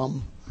make it,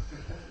 bum.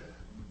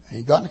 And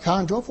he got in the car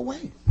and drove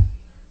away.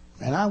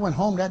 And I went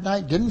home that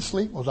night, didn't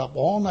sleep, was up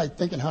all night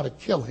thinking how to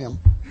kill him.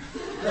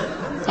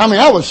 I mean,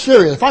 I was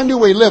serious. If I knew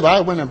where he lived,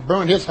 I went and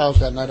burned his house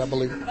that night, I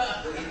believe.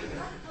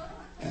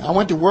 And I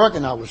went to work,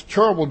 and I was a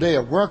terrible day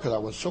at work because I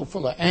was so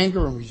full of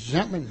anger and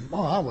resentment.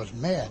 Oh, I was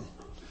mad.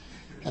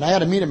 And I had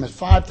to meet him at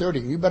 5:30.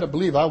 And you better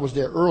believe I was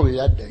there early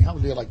that day. I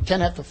was there like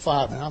 10 after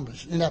 5, and I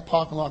was in that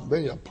parking lot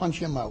ready to punch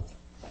him out.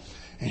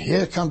 And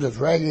here comes this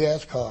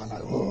raggy-ass car, and I,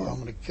 I'm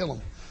going to kill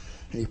him.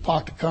 And he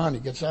parked the car, and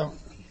he gets out.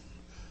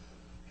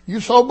 you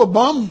sober,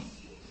 bum?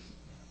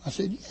 I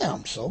said, yeah,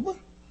 I'm sober.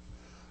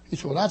 He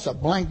said, well, that's a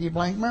blanky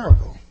blank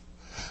miracle.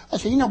 I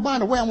said, by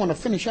the way, I want to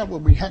finish up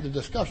what we had the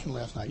discussion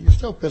last night. You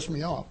still pissed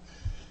me off.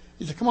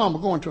 He said, come on,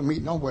 we're going to a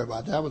meeting. Don't worry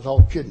about that. I was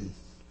all kidding.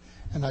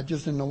 And I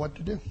just didn't know what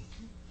to do.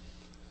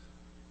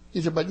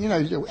 He said, but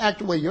you act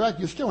the way you act,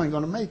 you still ain't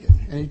going to make it.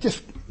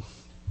 And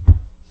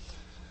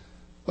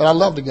but I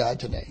love the guy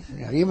today.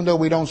 Even though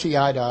we don't see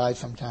eye to eye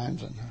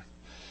sometimes.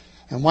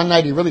 And one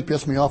night he really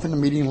pissed me off in a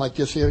meeting like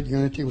this here at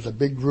Unity. It was a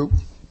big group.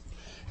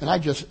 And I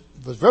just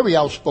was very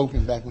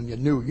outspoken back when you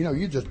knew.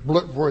 You just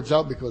blurt words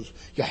out because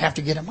you have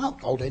to get them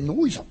out. All that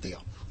noise up there.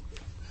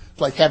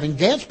 It's like having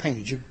gas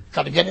pains. You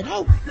got to get it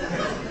out.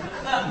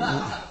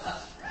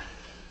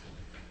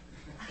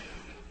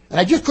 And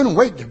I just couldn't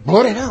wait to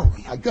blurt it out.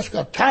 I just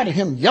got tired of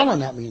him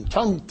yelling at me and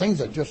telling me things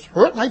that just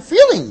hurt my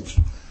feelings.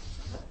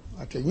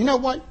 I said, you know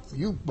what?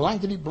 You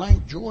blankety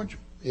blank George,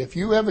 if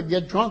you ever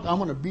get drunk, I'm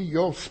going to be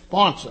your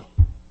sponsor.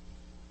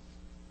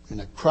 And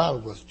the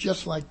crowd was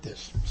just like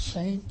this.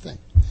 Same thing.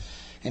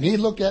 And he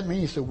looked at me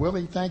and he said,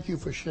 Willie, thank you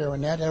for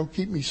sharing that. That'll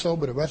keep me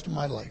sober the rest of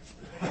my life.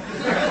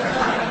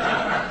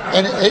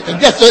 And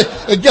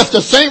it gets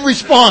the same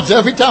response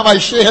every time I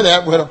share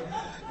that with him.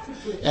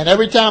 And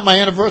every time my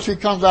anniversary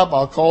comes up,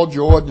 I'll call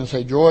George and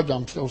say, George,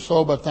 I'm still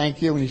sober,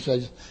 thank you. And he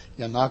says,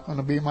 you're not going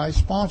to be my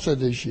sponsor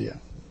this year.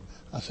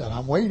 I said,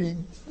 I'm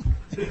waiting.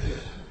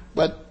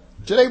 But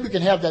today we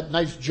can have that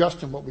nice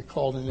Justin, what we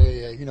call in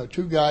AA.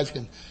 Two guys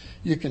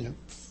you can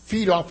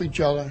feed off each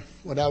other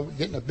without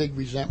getting a big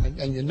resentment.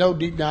 And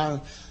deep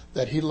down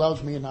that he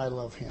loves me and I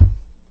love him.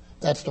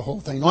 That's the whole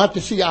thing. You don't have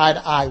to see eye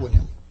to eye with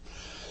him.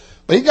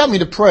 But he got me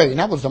to pray, and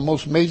that was the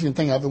most amazing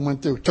thing I ever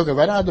went through. Took it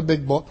right out of the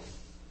big book.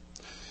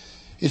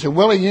 He said,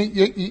 Willie,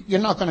 you're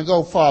not going to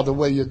go far the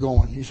way you're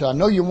going. He said, I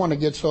know you want to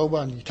get sober,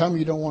 and you tell me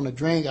you don't want to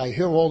drink. I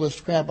hear all this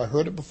crap. I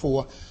heard it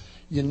before.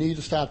 You need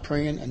to start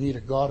praying and need a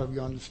God of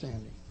your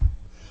understanding.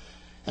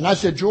 And I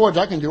said, George,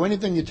 I can do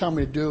anything you tell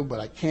me to do, but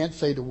I can't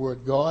say the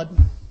word God,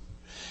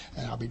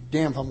 and I'll be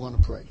damned if I'm going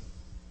to pray.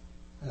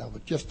 And I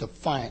was just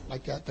defiant,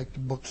 like that, like the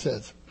book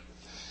says.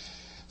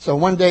 So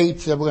one day he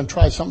said, we're going to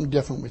try something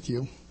different with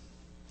you.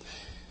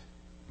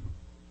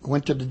 I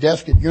went to the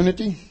desk at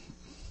Unity,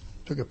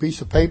 took a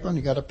piece of paper, and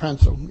he got a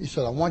pencil. He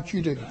said, I want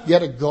you to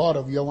get a God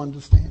of your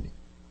understanding.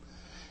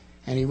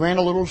 And he ran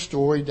a little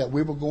story that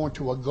we were going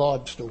to a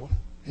God store,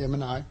 him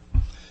and I.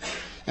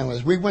 And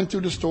as we went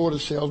through the store, the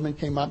salesman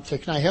came up and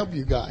said, can I help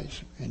you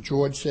guys? And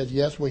George said,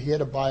 yes, we're here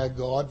to buy a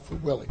God for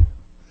Willie.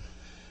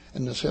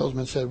 And the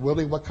salesman said,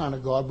 Willie, what kind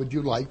of God would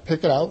you like?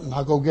 Pick it out, and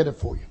I'll go get it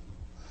for you.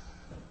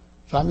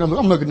 So I'm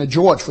looking at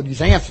George for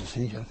these answers.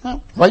 And he said,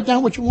 well, write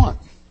down what you want.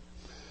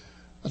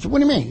 I said, what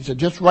do you mean? He said,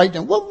 just write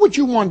down. What would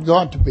you want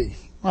God to be?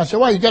 I said,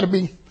 well, you got to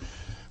be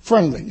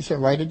friendly. He said,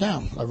 write it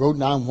down. I wrote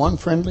down one,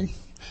 friendly,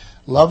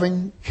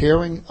 loving,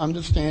 caring,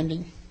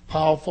 understanding,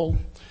 powerful,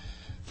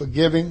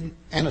 forgiving,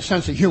 and a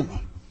sense of humor.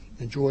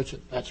 And George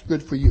said, that's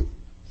good for you.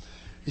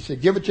 He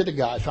said, give it to the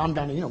guy. So I'm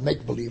down to,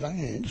 make believe.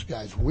 This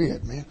guy's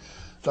weird, man.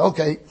 So,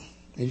 okay.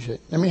 He said,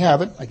 let me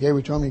have it. I gave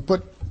it to him. He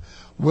put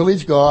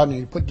Willie's God and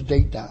he put the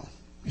date down.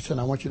 He said,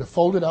 I want you to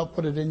fold it out,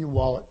 put it in your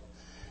wallet,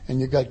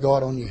 and you got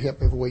God on your hip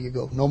everywhere you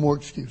go. No more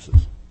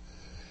excuses.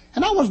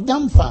 And I was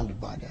dumbfounded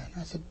by that.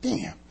 I said,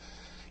 damn.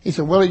 He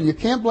said, Willie, you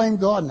can't blame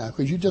God now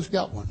because you just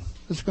got one.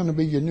 This is going to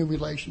be your new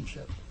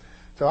relationship.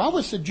 So I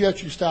would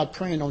suggest you start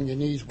praying on your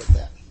knees with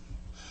that.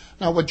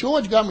 Now, what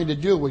George got me to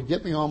do was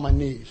get me on my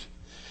knees.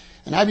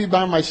 And I'd be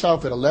by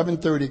myself at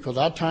 11:30 because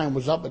our time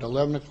was up at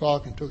 11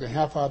 o'clock and took a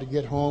half hour to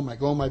get home. I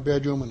go in my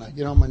bedroom and I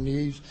get on my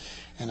knees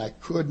and I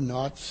could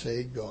not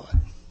say God.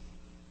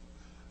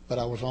 But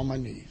I was on my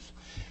knees.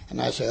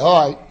 And I say,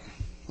 all right,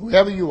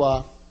 whoever you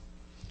are,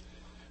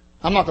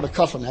 I'm not going to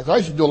cuss on that because I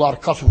used to do a lot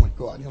of cussing with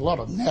God. A lot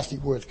of nasty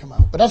words come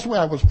out. But that's the way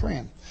I was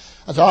praying.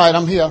 I said, all right,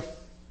 I'm here.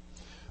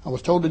 I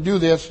was told to do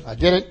this. I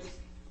did it.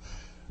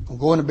 I'm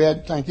going to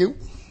bed. Thank you.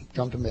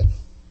 Jumped to bed.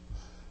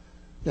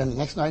 Then the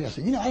next night I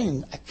said,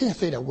 I can't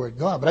say that word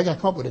God, but I got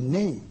to come up with a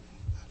name.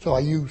 So I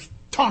used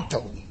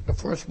Tonto, the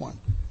first one.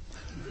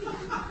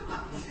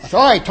 I said,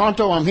 all right,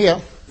 Tonto, I'm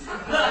here.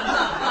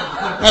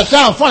 That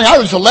sounds funny. I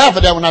used to laugh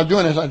at that when I was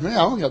doing it. I said, man,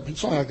 I'm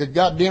sounding like a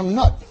goddamn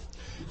nut.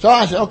 So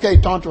I said, okay,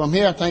 Tonto, I'm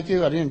here. Thank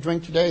you. I didn't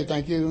drink today.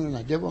 Thank you. And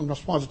I did what my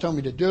sponsor told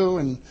me to do.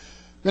 And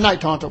good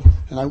night, Tonto.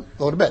 And I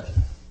go to bed.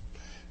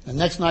 The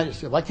next night I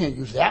said, well, I can't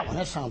use that one.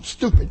 That sounds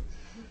stupid.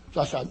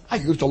 So I said, I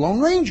used the Lone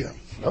Ranger.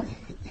 So,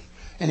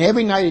 and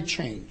every night it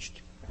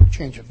changed.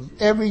 Changed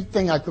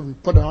everything I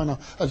could put on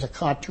as a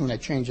cartoon. I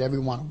changed every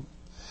one of them.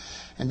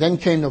 And then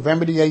came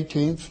November the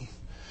 18th. It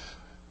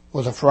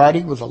was a Friday.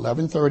 It was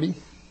 11:30.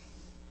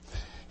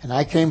 And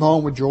I came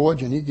home with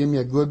George, and he gave me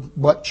a good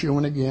butt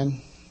chewing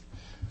again.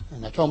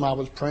 And I told him I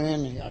was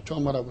praying, and I told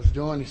him what I was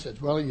doing. He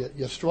said, well,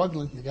 you're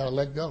struggling. You got to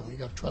let go. You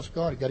got to trust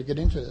God. You got to get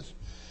into this.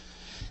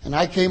 And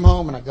I came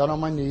home, and I got on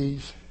my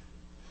knees.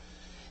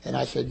 And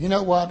I said, you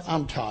know what?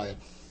 I'm tired.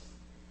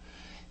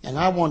 And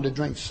I wanted to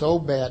drink so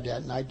bad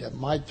that night that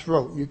my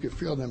throat, you could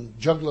feel them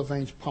jugular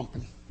veins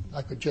pumping.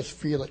 I could just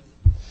feel it.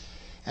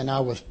 And I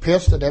was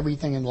pissed at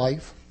everything in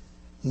life.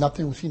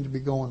 Nothing seemed to be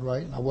going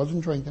right. And I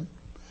wasn't drinking.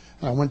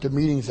 And I went to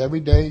meetings every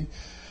day,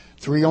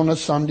 3 on a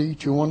Sunday,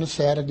 2 on a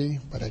Saturday,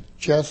 but I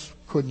just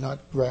could not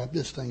grab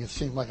this thing. It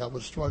seemed like I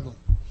was struggling.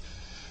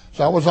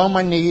 So I was on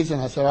my knees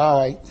and I said, all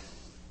right,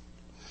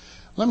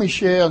 let me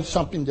share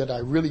something that I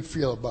really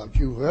feel about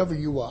you, whoever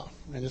you are.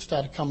 And it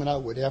started coming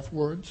out with F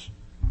words.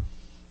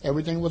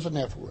 Everything was an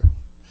F word.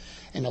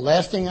 And the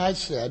last thing I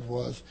said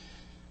was,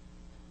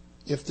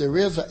 if there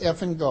is a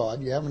F in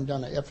God, you haven't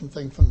done an effing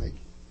thing for me.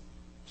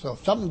 So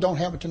if something don't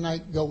happen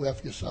tonight, go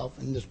F yourself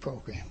in this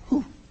program.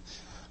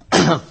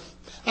 I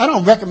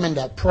don't recommend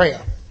that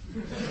prayer.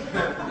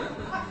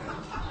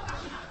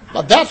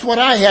 But that's what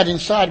I had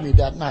inside me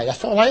that night.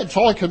 That's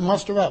all I could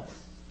muster up.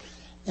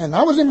 And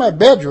I was in my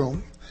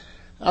bedroom.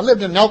 I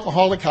lived in an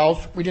alcoholic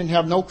house. We didn't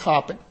have no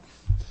carpet.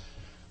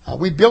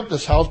 We built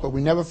this house, but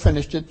we never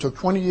finished it. It took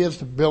 20 years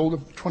to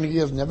build, 20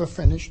 years never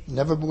finished,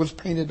 never was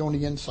painted on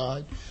the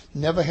inside,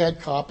 never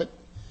had carpet.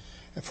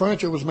 The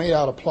furniture was made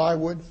out of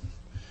plywood,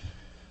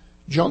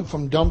 junk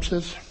from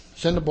dumpsters,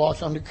 cinder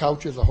blocks under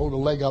couches to hold a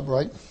leg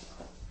upright.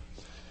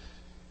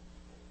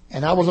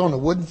 And I was on the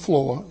wooden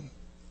floor,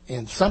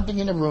 and something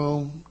in the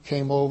room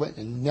came over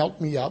and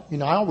knelt me up. You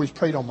know, I always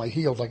prayed on my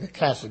heels like a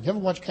Catholic. You ever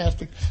watch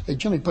Catholics? They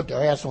generally put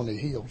their ass on their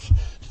heels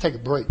to take a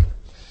break.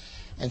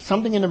 And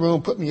something in the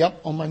room put me up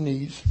on my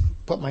knees,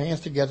 put my hands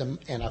together,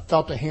 and I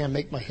felt a hand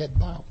make my head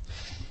bow.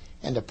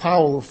 And the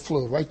power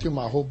flew right through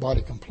my whole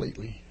body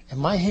completely. And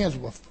my hands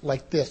were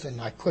like this,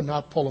 and I could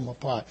not pull them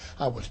apart.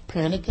 I was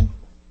panicking.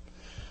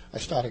 I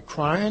started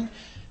crying,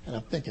 and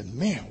I'm thinking,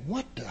 man,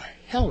 what did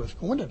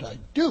I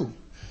do?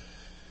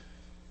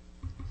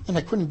 And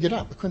I couldn't get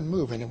up. I couldn't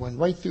move. And it went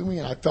right through me,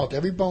 and I felt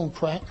every bone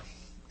crack.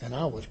 And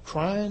I was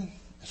crying,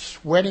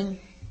 sweating,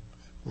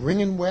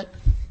 wringing wet.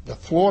 The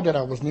floor that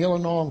I was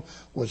kneeling on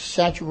was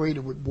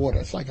saturated with water.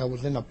 It's like I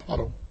was in a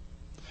puddle.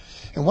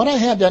 And what I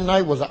had that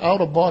night was an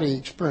out-of-body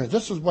experience.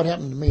 This is what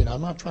happened to me, and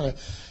I'm not trying to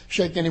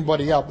shake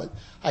anybody out, but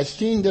I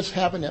seen this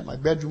happen at my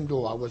bedroom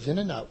door. I was in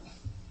and out,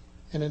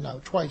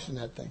 twice in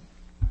that thing.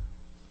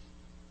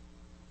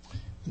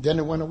 And then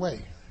it went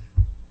away,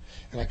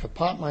 and I could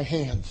pop my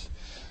hands.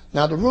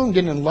 Now, the room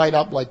didn't light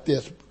up like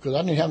this because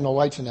I didn't have no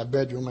lights in that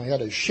bedroom. I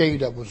had a shade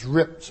that was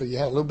ripped, so you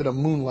had a little bit of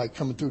moonlight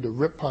coming through the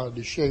ripped part of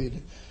the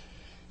shade.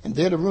 And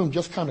there the room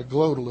just kind of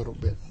glowed a little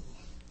bit.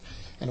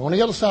 And on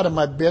the other side of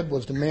my bed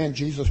was the man,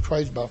 Jesus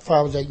Christ, about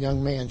 5 of that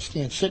young man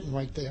sitting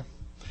right there.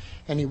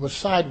 And he was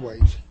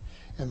sideways.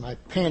 And I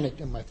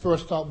panicked, and my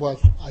first thought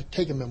was, I'd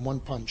take him in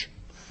one punch.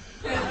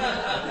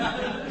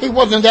 He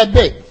wasn't that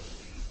big.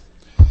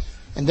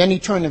 And then he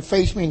turned and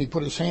faced me, and he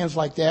put his hands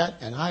like that,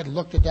 and I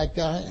looked at that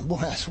guy, and boy,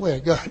 I swear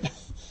to God,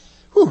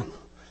 whew,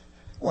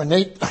 when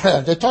they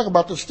talk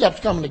about the steps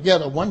coming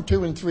together, 1,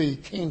 2, and 3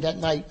 came that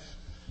night,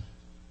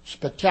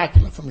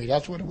 spectacular for me.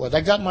 That's what it was.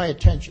 That got my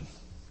attention.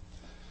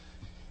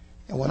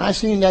 And when I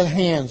seen that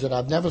hands that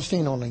I've never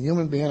seen on a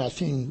human being, I've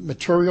seen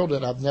material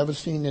that I've never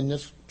seen in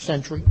this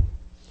century.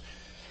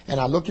 And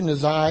I looked in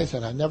his eyes,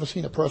 and I've never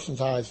seen a person's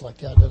eyes like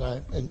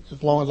that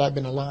as long as I've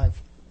been alive.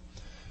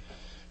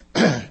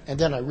 And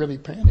then I really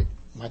panicked.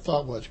 My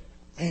thought was,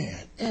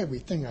 man,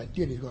 everything I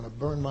did is going to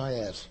burn my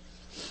ass.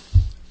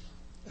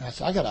 And I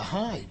said, I got to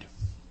hide.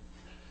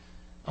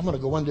 I'm going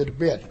to go under the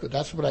bed, because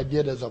that's what I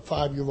did as a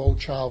 5-year-old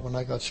child when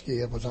I got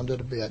scared, was under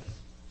the bed.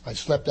 I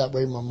slept that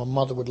way when my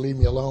mother would leave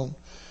me alone.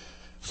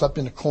 Slept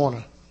in the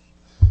corner.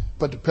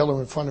 Put the pillow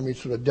in front of me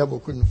so the devil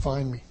couldn't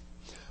find me,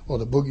 or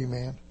the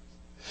boogeyman.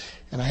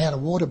 And I had a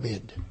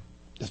waterbed.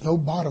 There's no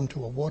bottom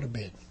to a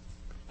waterbed.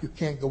 You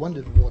can't go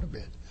under the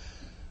waterbed.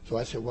 So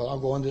I said, well, I'll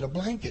go under the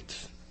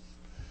blankets.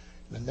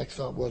 And the next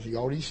thought was, he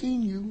already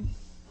seen you.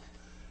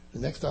 The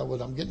next thought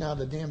was, I'm getting out of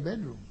the damn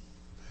bedroom.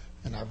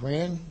 And I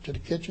ran to the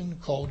kitchen,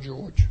 called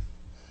George.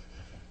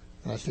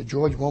 And I said,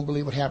 George, you won't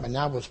believe what happened. And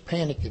I was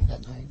panicking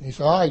that night. And he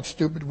said, all right,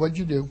 stupid, what'd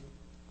you do?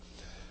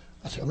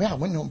 I said, man, I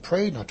went home and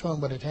prayed, and I told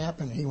him what had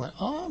happened. And he went,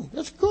 oh,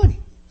 that's good.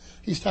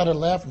 He started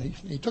laughing.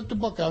 He took the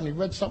book out, and he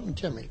read something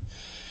to me.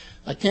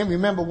 I can't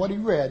remember what he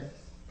read,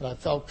 but I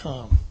felt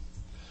calm.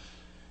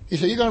 He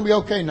said, you're going to be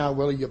okay now,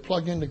 Willie. You're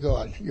plugged into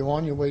God. You're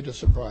on your way to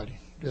sobriety.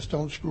 Just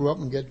don't screw up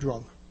and get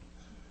drunk.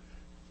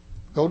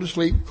 Go to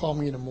sleep. Call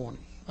me in the morning.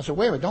 I said,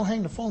 wait a minute. Don't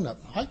hang the phone up.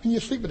 How can you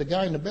sleep with a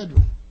guy in the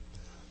bedroom?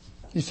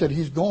 He said,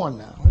 he's gone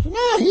now. I said,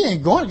 no, he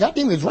ain't gone.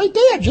 Goddamn, he's right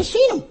there. I just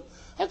seen him.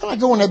 How can I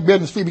go in that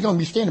bed and sleep? He's going to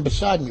be standing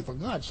beside me. For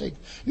God's sake,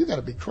 you got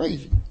to be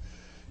crazy.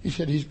 He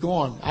said, he's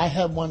gone. I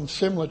have one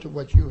similar to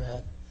what you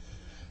had.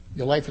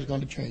 Your life is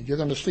going to change. You're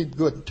going to sleep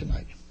good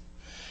tonight.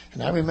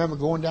 And I remember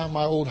going down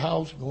my old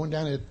house, going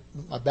down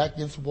my back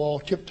against the wall,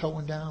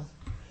 tiptoeing down.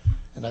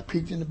 And I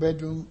peeked in the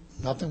bedroom.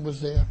 Nothing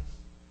was there.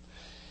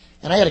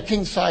 And I had a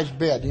king-size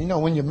bed. You know,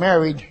 when you're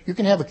married, you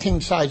can have a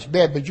king-size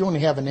bed, but you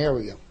only have an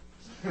area.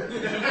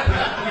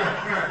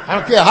 I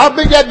don't care how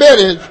big that bed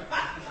is.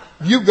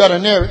 You've got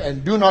an area,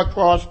 and do not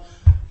cross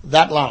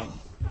that line.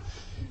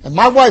 And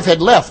my wife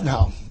had left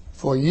now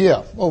for a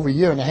year, over a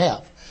year and a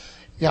half.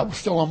 Yeah, I was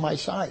still on my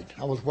side.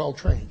 I was well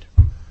trained.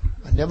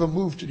 I never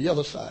moved to the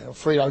other side. I'm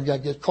afraid I was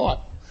going to get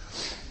caught.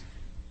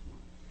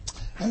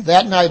 And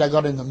that night I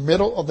got in the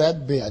middle of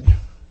that bed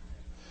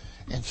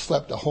and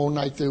slept the whole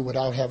night through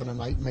without having a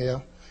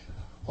nightmare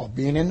or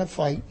being in a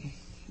fight,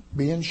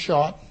 being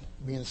shot,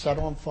 being set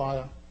on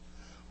fire,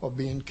 or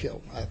being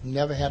killed. I've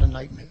never had a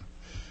nightmare.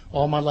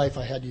 All my life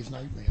I had these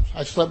nightmares.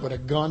 I slept with a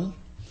gun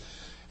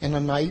and a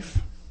knife,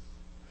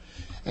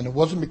 and it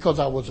wasn't because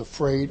I was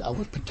afraid. I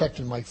was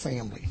protecting my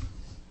family.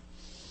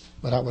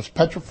 But I was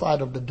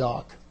petrified of the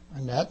dark.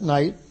 And that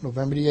night,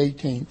 November the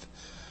 18th,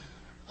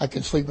 I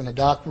could sleep in a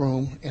dark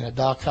room in a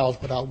dark house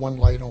without one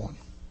light on.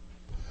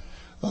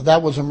 Well,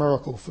 that was a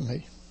miracle for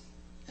me.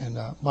 And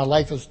my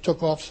life has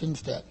took off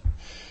since that.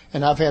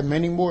 And I've had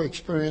many more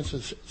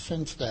experiences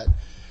since that.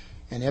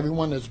 And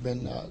everyone has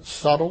been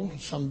subtle.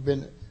 Some have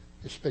been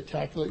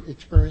spectacular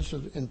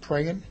experiences in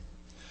praying.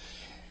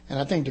 And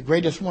I think the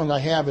greatest one I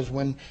have is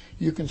when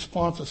you can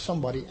sponsor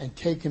somebody and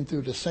take him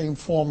through the same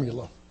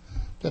formula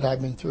that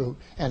I've been through.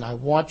 And I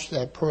watch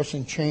that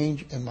person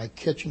change in my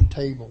kitchen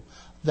table.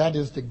 That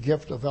is the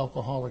gift of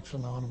Alcoholics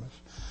Anonymous.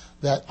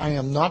 That I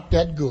am not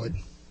that good.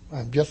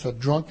 I'm just a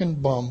drunken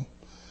bum,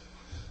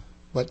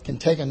 but can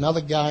take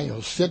another guy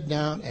who'll sit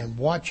down and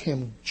watch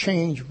him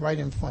change right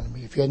in front of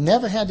me. If you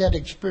never had that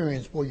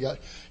experience, boy,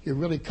 you're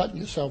really cutting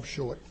yourself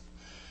short.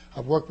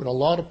 I've worked with a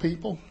lot of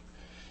people,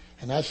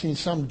 and I've seen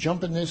some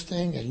jump in this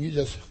thing, and you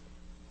just,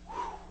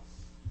 whew.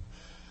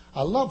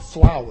 I love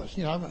flowers.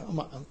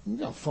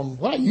 From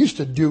what I used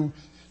to do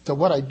to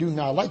what I do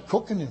now. I like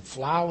cooking and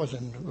flowers,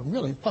 and I'm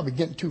really probably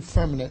getting too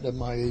feminine at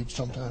my age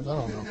sometimes. I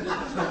don't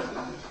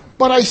know.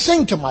 But I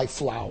sing to my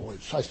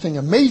flowers. I sing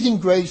Amazing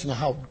Grace and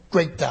How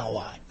Great Thou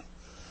Art.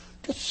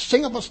 Just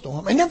sing up a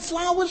storm. And then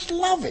flowers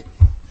love it.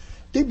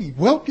 They be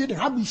wilted, and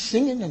I'll be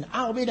singing, and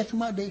I'll be there to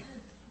my day.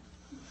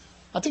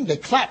 I think they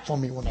clap for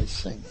me when I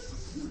sing.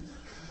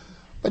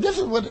 But this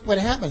is what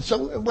happens.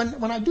 So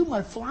when I do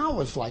my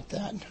flowers like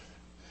that,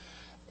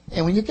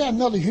 and when you got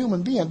another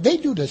human being, they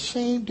do the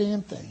same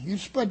damn thing. You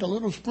spread a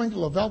little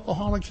sprinkle of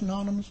Alcoholics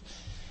Anonymous.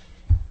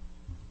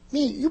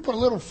 You put a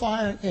little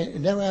fire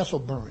and their ass will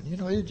burn.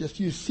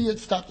 You see it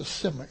start to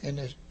simmer, and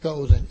it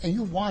goes, and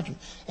you watch them.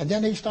 And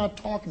then they start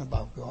talking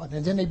about God,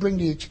 and then they bring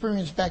the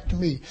experience back to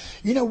me.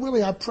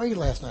 Willie, I prayed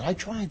last night. I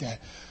tried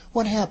that.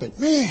 What happened?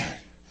 Man,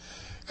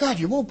 God,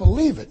 you won't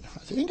believe it.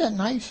 I said, ain't that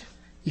nice?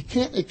 You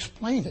can't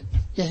explain it.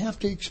 You have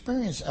to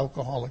experience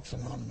Alcoholics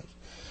Anonymous.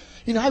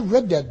 I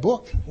read that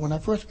book when I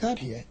first got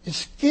here. It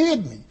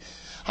scared me.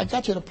 I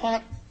got to the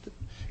part,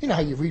 you know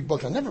how you read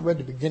books. I never read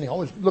the beginning. I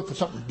always look for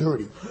something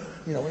dirty.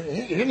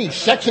 Any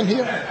sex in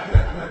here?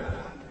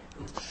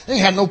 They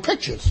had no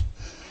pictures.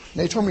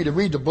 And they told me to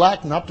read the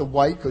black, not the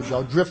white, because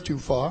y'all drift too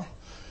far.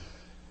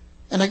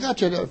 And I got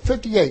to the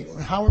 58,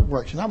 how it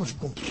works. And I was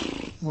going,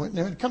 and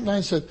it come down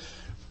and said,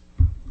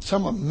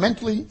 some are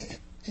mentally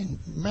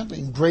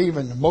engraved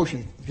in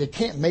emotion. They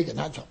can't make it.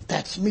 And I thought,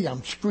 that's me.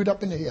 I'm screwed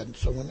up in the head.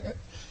 So when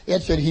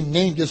Ed said he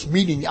named this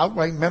meeting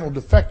outright mental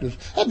defectives,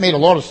 that made a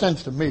lot of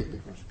sense to me.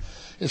 Because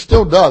it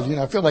still does.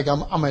 I feel like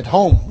I'm at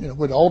home,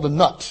 with all the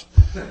nuts.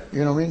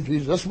 You know what I mean?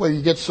 Jesus, that's where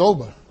you get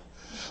sober.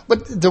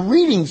 But the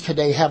readings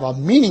today have a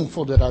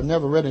meaningful that I've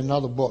never read in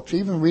other books.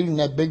 Even reading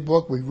that big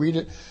book, we read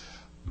it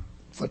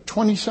for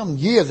 20-some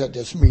years at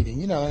this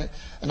meeting,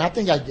 and I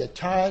think I get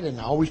tired,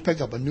 and I always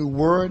pick up a new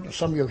word.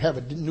 Some of you have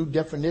a new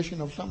definition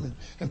of something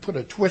and put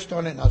a twist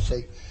on it, and I'll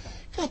say,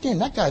 God damn,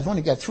 that guy's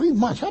only got 3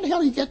 months. How the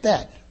hell did he get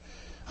that?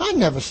 I've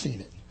never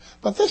seen it.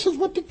 But this is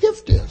what the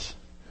gift is.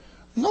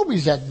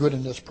 Nobody's that good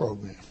in this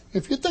program.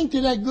 If you think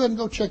you're that good,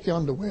 go check your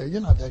underwear.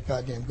 You're not that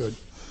goddamn good.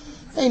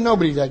 Ain't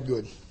nobody that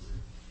good.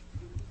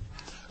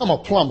 I'm a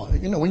plumber.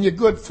 When you're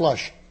good,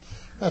 flush.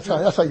 That's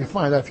how you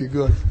find out if you're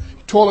good.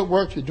 Toilet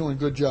works, you're doing a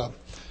good job.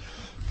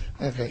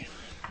 Okay.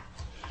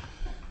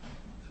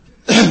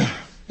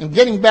 And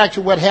getting back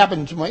to what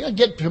happened to I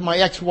get to my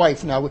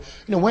ex-wife now.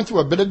 Went through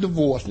a bit of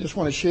divorce. I just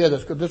want to share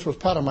this because this was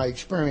part of my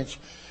experience.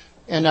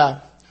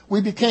 And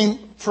we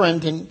became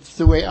friends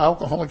through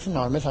Alcoholics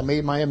Anonymous. I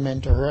made my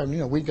amend to her.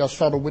 And, we got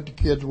settled with the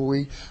kids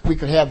where we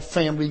could have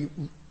family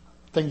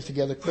things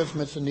together,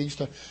 Christmas and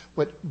Easter,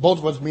 with both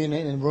of us being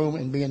in a room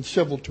and being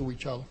civil to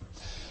each other.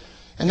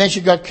 And then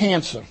she got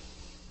cancer.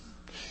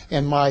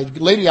 And my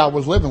lady I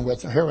was living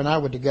with, her and I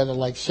were together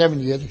like 7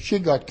 years. She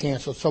got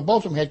cancer. So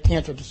both of them had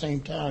cancer at the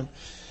same time.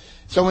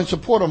 So in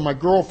support of my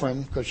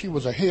girlfriend, because she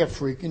was a hair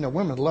freak,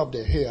 women love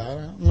their hair.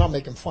 I'm not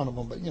making fun of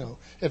them, but,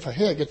 if her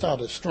hair gets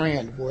out of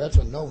strand, boy, that's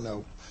a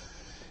no-no.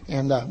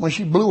 And when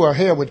she blew her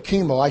hair with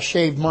chemo, I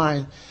shaved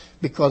mine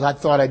because I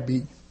thought I'd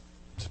be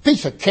a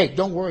piece of cake.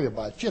 Don't worry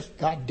about it. Just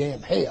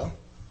goddamn hair.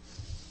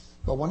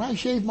 But when I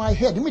shaved my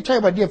head, let me tell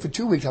you what I did for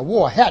 2 weeks. I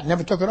wore a hat,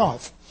 never took it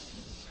off.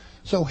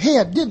 So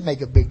hair did make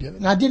a big difference.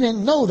 And I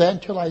didn't know that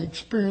until I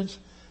experienced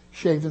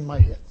shaving my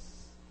head.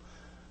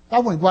 I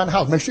wouldn't go out in the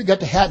house. Make sure you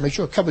got the hat. Make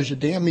sure it covers your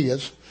damn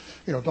ears.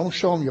 Don't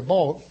show them your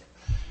bald.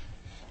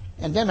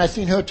 And then I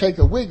seen her take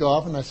her wig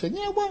off, and I said,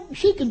 yeah, well,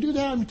 she can do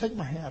that. Let me take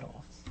my hat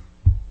off.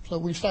 So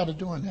we started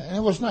doing that. And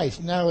it was nice.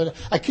 Now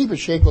I keep it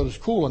shaved because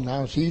it's cooler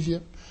now. It's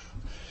easier.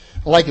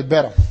 I like it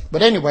better.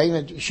 But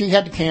anyway, she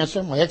had the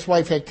cancer. My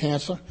ex-wife had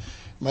cancer.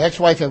 My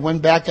ex-wife had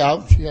went back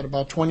out. She had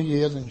about 20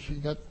 years, and she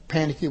got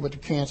panicky with the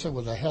cancer. It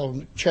was a hell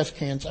of chest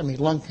cancer,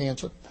 lung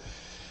cancer.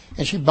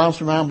 And she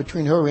bounced around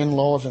between her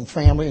in-laws and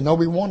family, and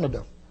nobody wanted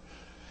her.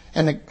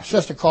 And the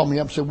sister called me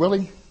up and said,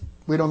 Willie,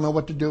 we don't know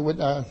what to do with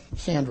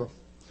Sandra.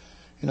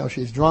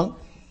 She's drunk.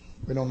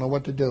 We don't know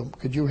what to do.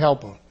 Could you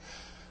help her?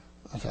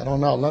 I said, I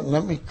don't know.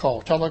 Let me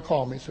call. Tell her to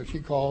call me. So she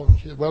called. And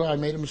she said, well, I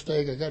made a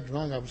mistake. I got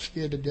drunk. I was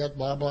scared to death,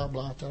 blah, blah,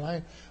 blah. I said,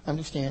 I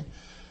understand.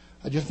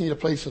 I just need a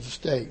place to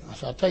stay. I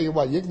said, I'll tell you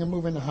what. You can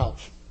move in the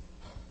house.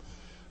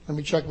 Let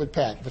me check with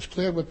Pat. If it's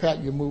clear with Pat,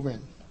 you move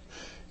in.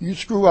 You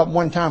screw up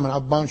one time, and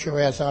I'll bounce your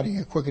ass out of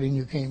here quicker than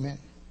you came in.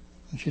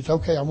 And she said,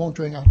 okay, I won't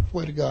drink. I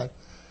swear to God.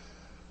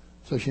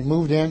 So she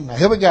moved in. Now,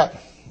 here we got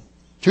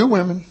 2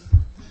 women,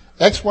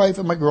 ex-wife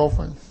and my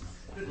girlfriend.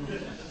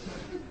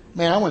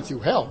 Man, I went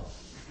through hell.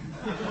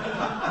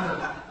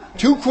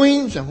 2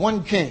 queens and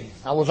 1 king.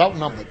 I was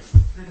outnumbered.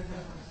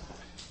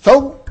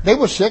 So they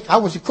were sick. I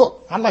was a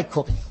cook. I like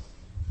cooking.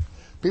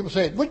 People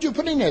say, what'd you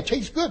put in there? It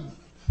tastes good.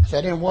 I said,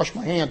 I didn't wash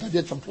my hands. I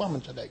did some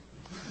plumbing today.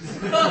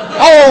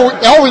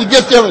 I always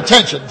get their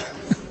attention.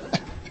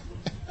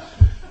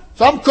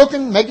 So I'm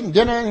cooking, making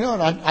dinner,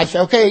 and I say,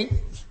 okay,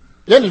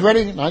 dinner's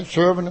ready, and I'm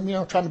serving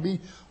them, trying to be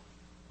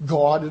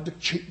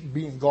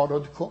being God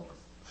of the cook.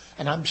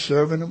 And I'm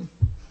serving them.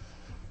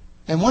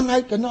 And one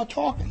night they're not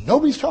talking.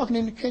 Nobody's talking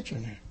in the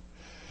kitchen.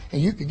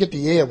 And you could get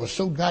the air was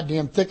so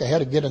goddamn thick I had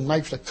to get a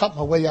knife to cut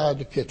my way out of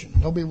the kitchen.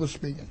 Nobody was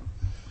speaking.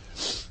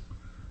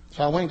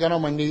 So I went and got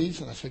on my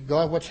knees and I said,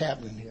 God, what's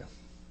happening here?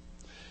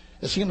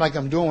 It seemed like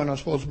I'm doing what I'm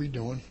supposed to be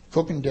doing.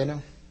 Cooking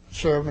dinner,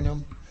 serving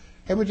them.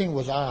 Everything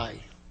was I.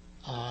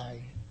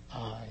 I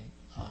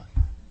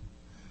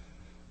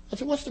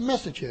said, what's the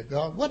message here,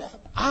 God? What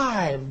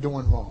I'm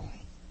doing wrong?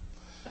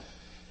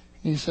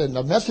 He said,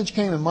 the message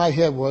came in my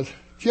head was,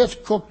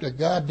 just cook the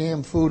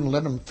goddamn food and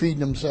let them feed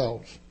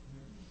themselves.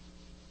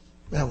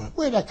 And I went,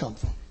 where'd that come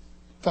from?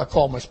 So I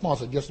called my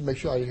sponsor just to make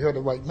sure I heard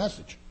the right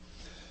message.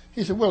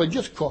 He said, Willie,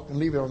 just cook and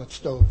leave it on the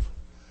stove.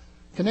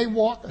 Can they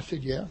walk? I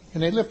said, yeah. Can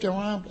they lift their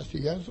arms? I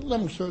said, yeah. I said, let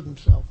them serve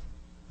themselves.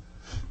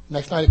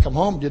 Next night I come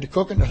home, did the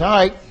cooking. I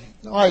said,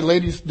 all right,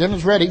 ladies,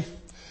 dinner's ready.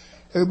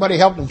 Everybody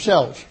help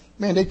themselves.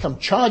 Man, they come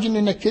charging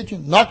in the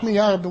kitchen, knocked me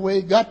out of the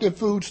way, got their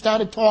food,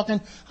 started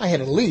talking. I had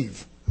to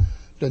leave.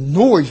 The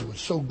noise was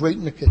so great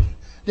in the kitchen.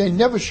 They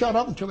never shut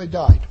up until they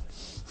died.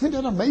 Isn't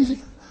that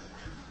amazing?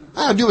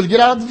 All I had to do was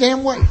get out of the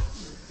damn way.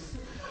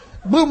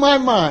 Blew my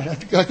mind.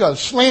 I got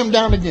slammed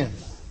down again.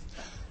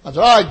 I said,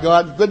 all right,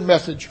 God, good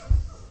message.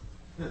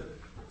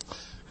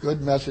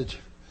 Good message.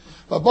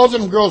 But both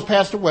of them girls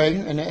passed away,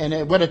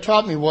 and what it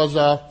taught me was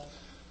that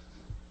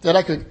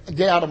I could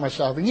get out of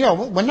myself.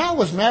 And, when I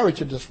was married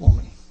to this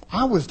woman,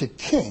 I was the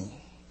king.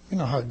 You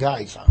know how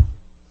guys are.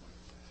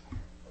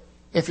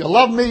 If you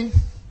love me,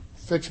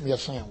 fix me a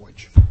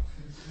sandwich.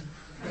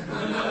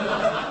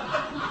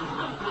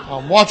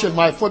 I'm watching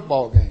my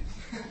football game.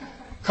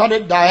 Cut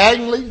it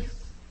diagonally,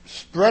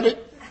 spread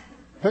it,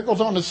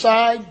 pickles on the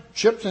side,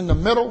 chips in the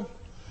middle,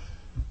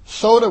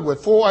 soda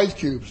with 4 ice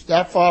cubes,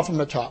 that far from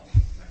the top.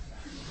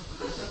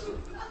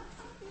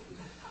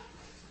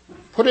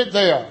 Put it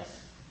there.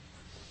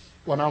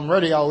 When I'm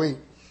ready, I'll eat.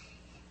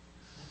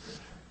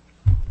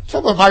 So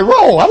was my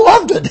role. I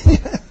loved it.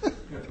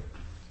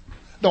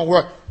 Don't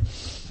work.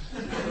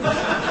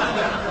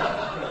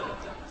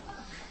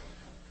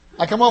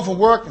 I come home from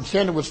work and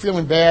Sandra was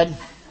feeling bad.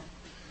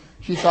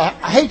 She said,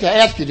 I hate to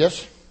ask you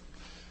this.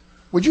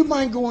 Would you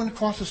mind going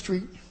across the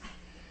street?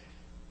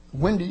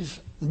 Wendy's,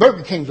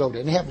 Burger King's over there.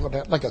 And they have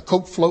like a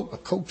Coke float, a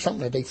Coke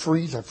something that they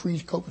freeze, or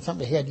freeze Coke or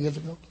something they had years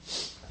ago.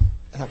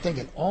 And I'm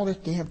thinking, all this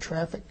damn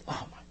traffic.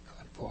 Oh my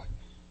God,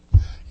 boy.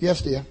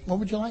 Yes, dear. What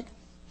would you like?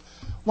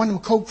 One of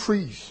them Coke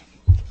freeze.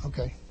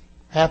 Okay.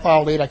 Half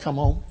hour later, I come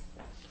home.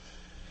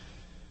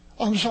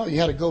 Oh, I'm sorry you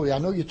had to go there. I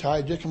know you're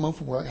tired. Just come home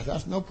from work. I said,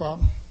 that's no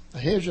problem.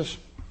 Here's your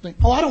thing.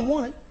 Oh, I don't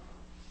want it.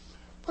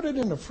 Put it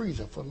in the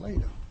freezer for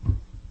later.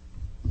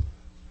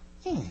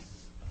 Put it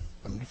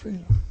in the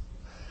freezer.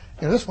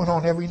 This went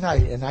on every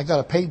night, and I got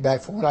a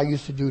payback for what I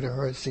used to do to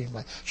her, it seemed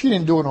like. She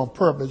didn't do it on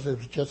purpose. It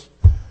was just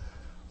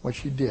what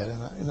she did.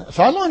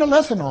 So I learned a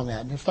lesson on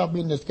that, and stopped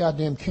being this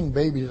goddamn king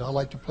baby that I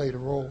like to play the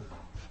role.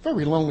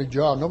 Very lonely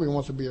job. Nobody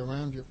wants to be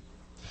around you.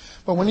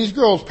 But when these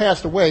girls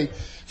passed away,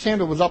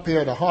 Sandra was up here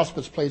at a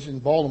hospice place in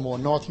Baltimore,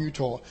 North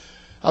Utah.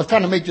 I was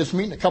trying to make this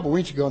meeting a couple of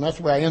weeks ago, and that's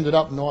where I ended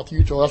up in North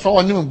Utah. That's all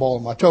I knew in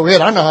Baltimore. I told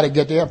Ed, I know how to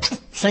get there.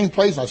 Same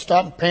place. I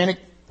stopped and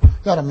panicked.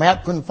 Got a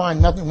map, couldn't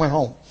find nothing, went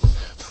home.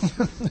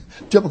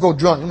 Typical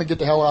drunk. Let me get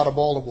the hell out of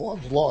Baltimore.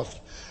 I was lost.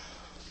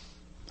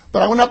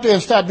 But I went up there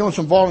and started doing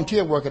some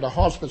volunteer work at a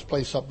hospice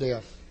place up there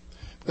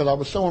because I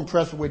was so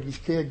impressed with what these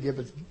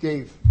caregivers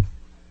gave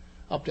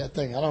up that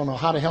thing. I don't know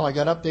how the hell I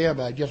got up there,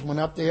 but I just went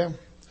up there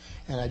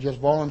and I just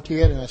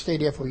volunteered, and I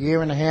stayed there for a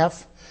year and a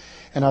half.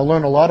 And I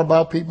learned a lot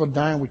about people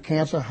dying with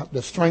cancer,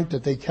 the strength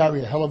that they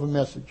carry, a hell of a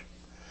message.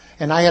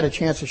 And I had a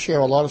chance to share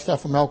a lot of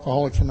stuff from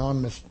Alcoholics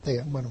Anonymous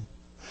there with them.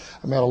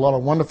 I met a lot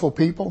of wonderful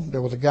people.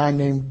 There was a guy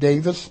named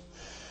Davis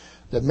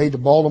that made the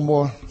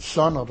Baltimore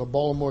Sun or the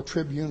Baltimore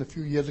Tribune a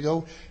few years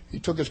ago. He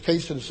took his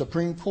case to the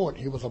Supreme Court.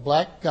 He was a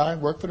black guy,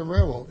 worked for the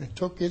railroad, and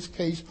took his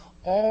case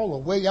all the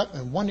way up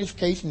and won his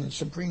case in the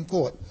Supreme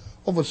Court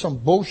over some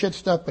bullshit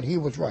stuff, but he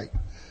was right.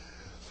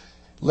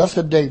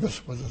 Lester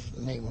Davis was his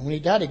name. When he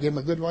died, he gave him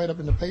a good write-up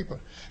in the paper.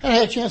 And I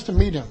had a chance to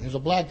meet him. He was a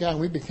black guy, and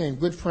we became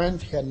good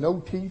friends. He had no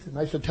teeth, and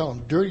I used to tell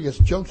him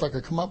dirtiest jokes I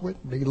could come up with,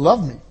 but he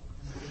loved me.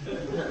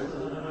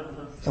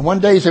 And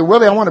one day he said,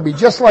 Willie, I want to be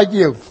just like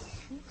you.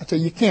 I said,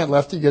 you can't,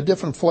 Lester. You're a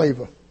different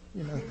flavor.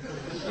 You know.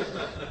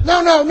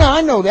 No,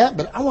 I know that,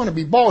 but I want to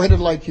be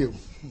bald-headed like you.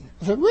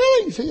 I said,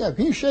 really? He said, yeah,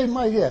 can you shave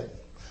my head?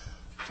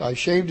 So I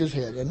shaved his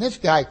head. And this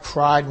guy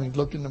cried when he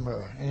looked in the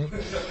mirror. And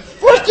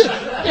first,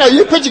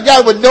 you picture a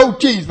guy with no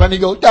teeth, man. He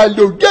goes, I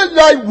look just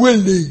like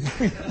Willie.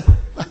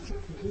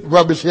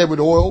 Rub his head with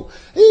oil.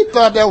 He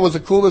thought that was the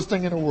coolest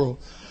thing in the world.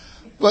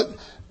 But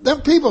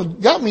them people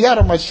got me out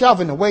of myself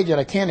in a way that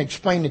I can't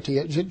explain it to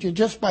you.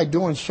 Just by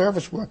doing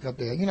service work up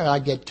there. I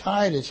get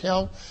tired as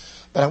hell.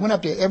 But I went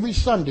up there every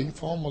Sunday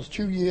for almost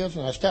 2 years,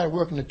 and I started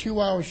working a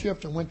 2-hour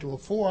shift and went to a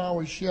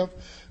 4-hour shift.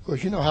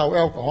 Because you know how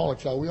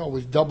alcoholics are. We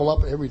always double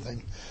up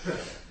everything.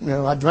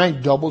 I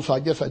drank doubles, so I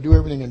guess I do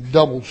everything in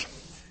doubles.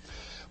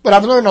 But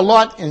I've learned a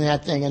lot in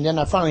that thing, and then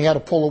I finally had to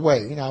pull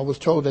away. I was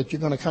told that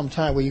you're going to come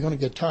time where you're going to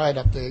get tired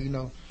up there.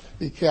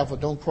 Be careful.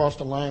 Don't cross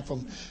the line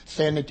from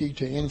sanity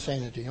to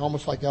insanity.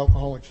 Almost like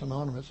Alcoholics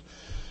Anonymous.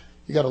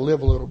 You got to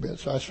live a little bit.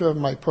 So I served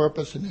my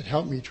purpose, and it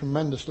helped me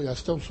tremendously. I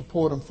still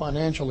support them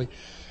financially.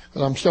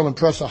 But I'm still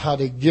impressed with how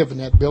they give in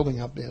that building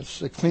up there. It's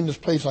the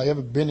cleanest place I've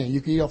ever been in. You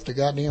can eat off the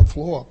goddamn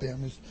floor up there.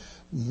 It's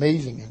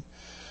amazing. And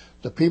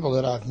the people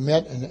that I've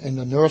met and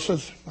the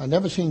nurses, I've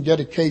never seen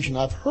dedication.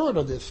 I've heard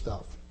of this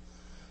stuff,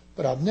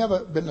 but I've never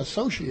been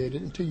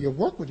associated until you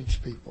work with these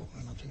people.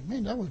 And I'm thinking,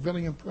 man, that was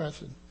really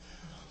impressive.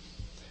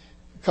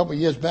 A couple of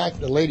years back,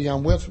 the lady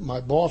I'm with,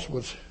 my boss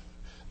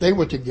they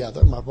were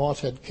together. My boss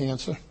had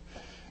cancer.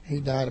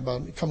 He died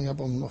about coming up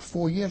on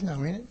 4 years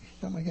now, ain't it?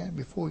 Something like that,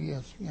 be 4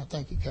 years. Yeah,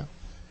 thank you, Cal.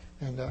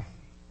 And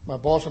my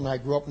boss and I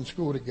grew up in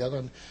school together,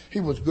 and he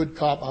was good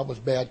cop, I was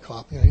bad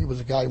cop. He was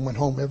a guy who went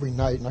home every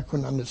night, and I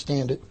couldn't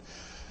understand it.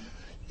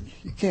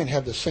 You can't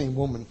have the same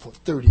woman for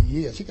 30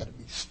 years. You got to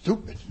be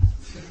stupid.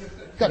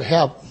 You got to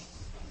have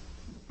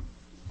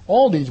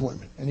all these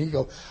women. And he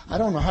go, I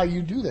don't know how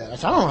you do that. I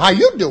said, I don't know how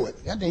you do it.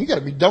 You got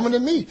to be dumber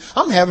than me.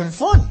 I'm having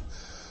fun.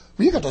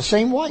 Well, you got the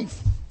same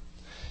wife.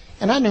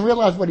 And I didn't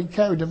realize what he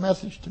carried the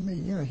message to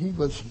me. He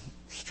was a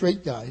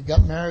straight guy. He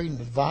got married and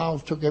his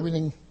vows, took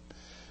everything.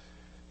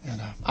 And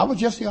I was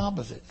just the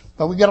opposite.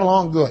 But we got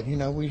along good.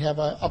 We'd have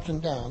our ups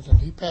and downs. And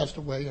he passed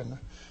away. And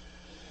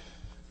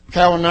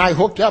Carol and I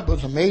hooked up. It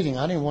was amazing.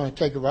 I didn't want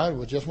to take her out. It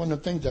was just one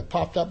of the things that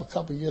popped up a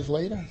couple of years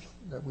later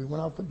that we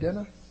went out for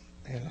dinner.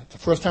 And it's the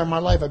first time in my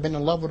life I've been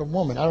in love with a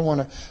woman. I don't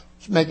want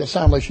to make it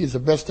sound like she's the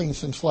best thing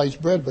since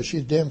sliced bread, but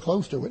she's damn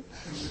close to it.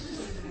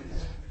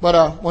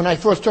 But when I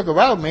first took her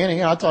out, man,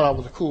 I thought I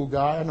was a cool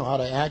guy. I know how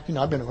to act.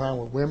 I've been around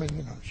with women.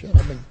 Shit,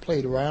 I've been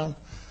played around.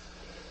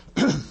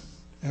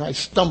 And I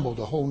stumbled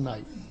the whole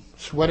night.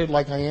 Sweated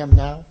like I am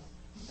now.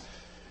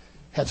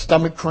 Had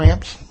stomach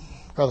cramps.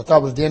 Because I thought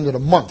it was the end of the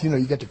month. You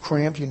get the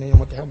cramps. You didn't know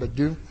what the hell to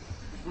do.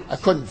 I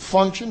couldn't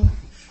function.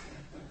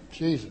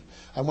 Jesus.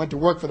 I went to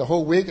work for the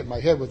whole week and my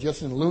head was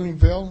just in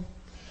Looneyville.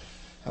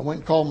 I went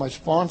and called my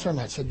sponsor and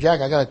I said,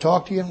 Jack, I got to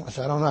talk to you. I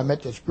said, I don't know. I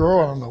met this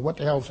girl. I don't know what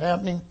the hell's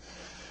happening.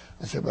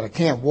 I said, but I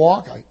can't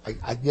walk.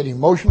 I get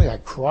emotionally. I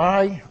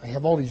cry. I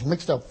have all these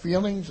mixed up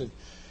feelings. And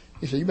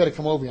he said, you better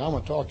come over here. I'm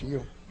going to talk to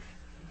you.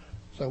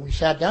 So we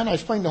sat down. I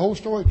explained the whole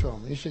story to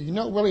him. He said,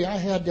 Willie, I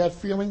had that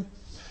feeling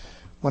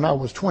when I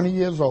was 20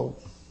 years old,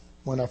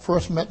 when I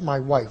first met my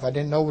wife. I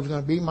didn't know it was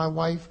going to be my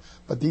wife,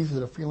 but these are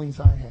the feelings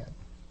I had.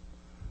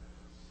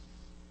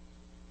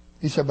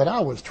 He said, but I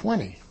was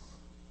 20. I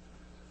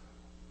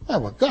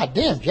said, well,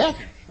 goddamn, Jack,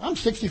 I'm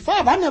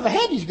 65. I never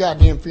had these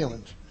goddamn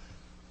feelings.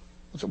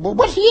 I said, well,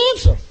 what's the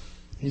answer?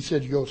 He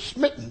said, you're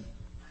smitten.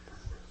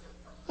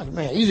 I said,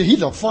 man,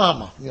 he's a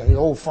farmer, the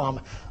old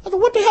farmer. I said,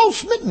 what the hell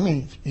smitten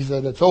means? He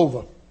said, it's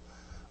over.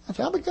 I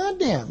said, oh, but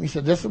goddamn. He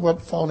said, this is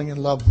what falling in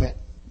love meant.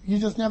 You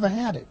just never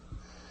had it.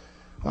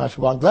 I said,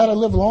 well, I'm glad I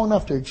lived long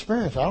enough to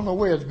experience it. I don't know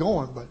where it's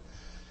going, but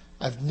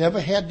I've never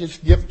had this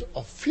gift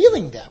of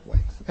feeling that way.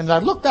 And I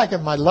look back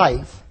at my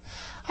life,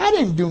 I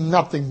didn't do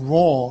nothing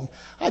wrong.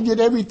 I did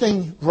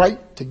everything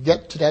right to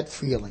get to that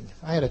feeling.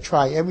 I had to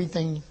try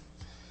everything,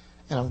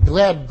 and I'm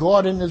glad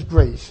God in His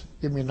grace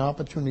gave me an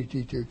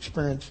opportunity to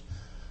experience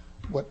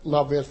what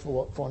love is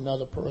for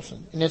another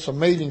person. And it's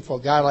amazing for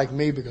a guy like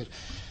me because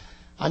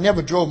I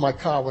never drove my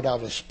car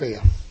without a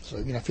spare. So,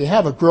 if you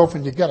have a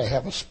girlfriend, you got to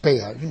have a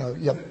spare.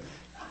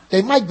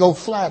 They might go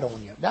flat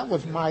on you. That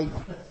was my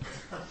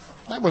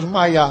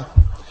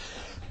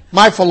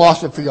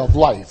philosophy of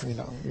life.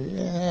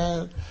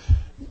 Yeah,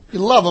 you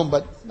love them,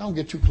 but don't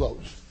get too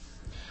close.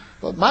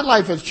 But my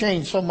life has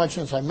changed so much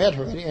since I met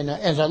her, and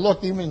as I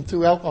look even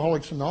through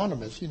Alcoholics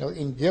Anonymous,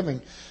 in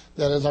giving,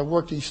 that as I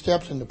work these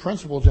steps and the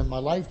principles in my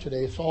life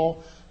today, it's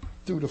all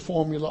through the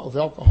formula of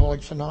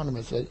Alcoholics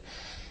Anonymous.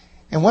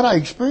 And what I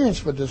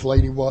experienced with this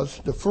lady was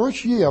the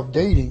first year of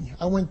dating,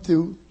 I went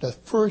through the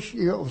first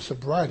year of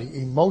sobriety,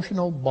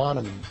 emotional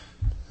bottoming.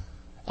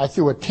 I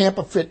threw a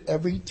tamper fit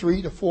every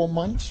 3 to 4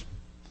 months,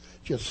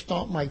 just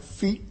stomped my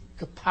feet,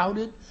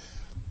 pouted.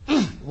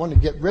 I wanted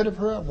to get rid of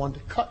her. I wanted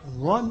to cut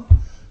and run.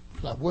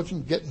 I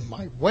wasn't getting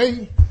my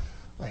way.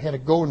 I had to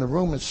go in the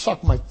room and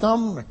suck my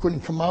thumb. I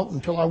couldn't come out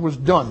until I was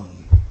done.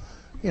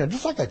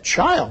 Just like a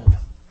child.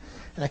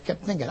 And I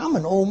kept thinking, I'm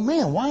an old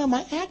man. Why am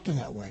I acting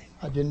that way?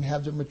 I didn't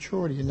have the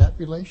maturity in that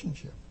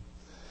relationship.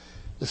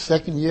 The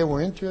second year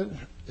we're into it,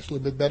 it's a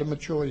little bit better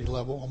maturity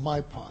level on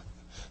my part.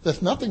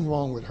 There's nothing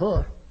wrong with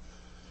her.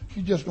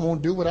 She just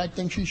won't do what I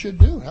think she should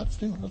do.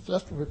 That's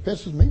what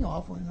pisses me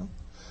off.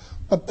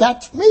 But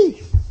that's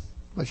me.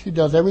 But she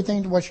does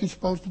everything to what she's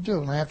supposed to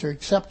do, and I have to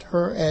accept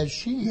her as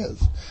she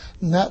is,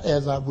 not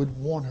as I would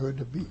want her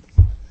to be.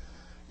 And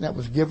that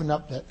was giving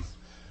up that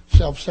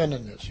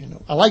self-centeredness.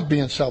 I like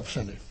being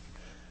self-centered,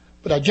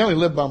 but I generally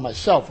live by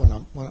myself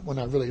when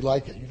I really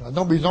like it.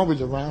 Nobody's always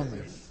around me.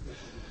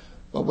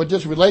 But with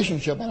this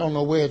relationship, I don't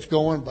know where it's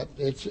going, but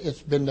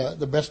it's been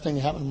the best thing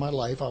that happened in my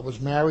life. I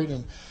was married,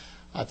 and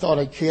I thought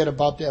I cared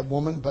about that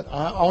woman, but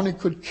I only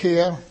could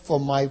care for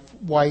my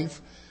wife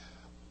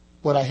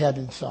what I had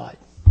inside.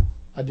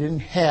 I didn't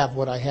have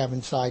what I have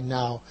inside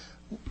now,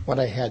 what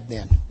I had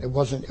then. It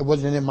wasn't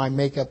in my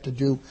makeup to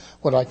do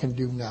what I can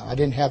do now. I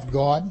didn't have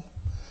God.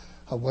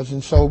 I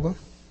wasn't sober.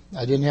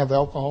 I didn't have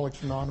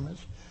Alcoholics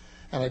Anonymous.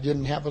 And I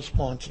didn't have a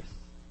sponsor.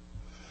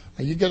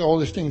 Now, you get all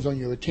these things on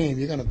your team,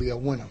 you're going to be a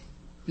winner.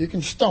 You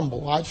can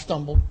stumble. I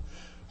stumbled.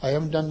 I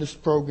haven't done this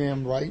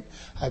program right.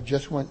 I've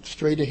just went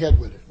straight ahead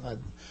with it.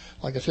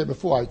 Like I said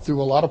before, I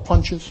threw a lot of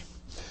punches,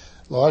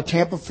 a lot of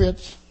tamper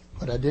fits,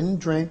 but I didn't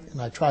drink,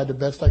 and I tried the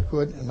best I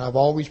could, and I've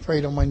always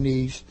prayed on my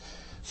knees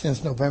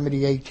since November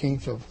the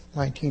 18th of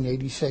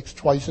 1986,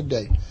 twice a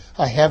day.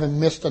 I haven't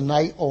missed a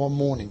night or a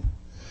morning.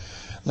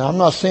 Now, I'm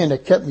not saying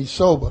it kept me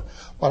sober,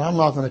 but I'm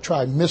not going to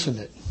try missing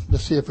it to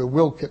see if it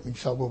will keep me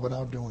sober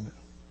without doing it.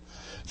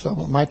 So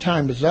my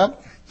time is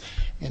up,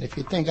 and if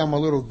you think I'm a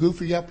little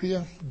goofy up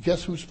here,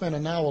 guess who spent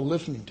an hour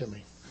listening to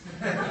me?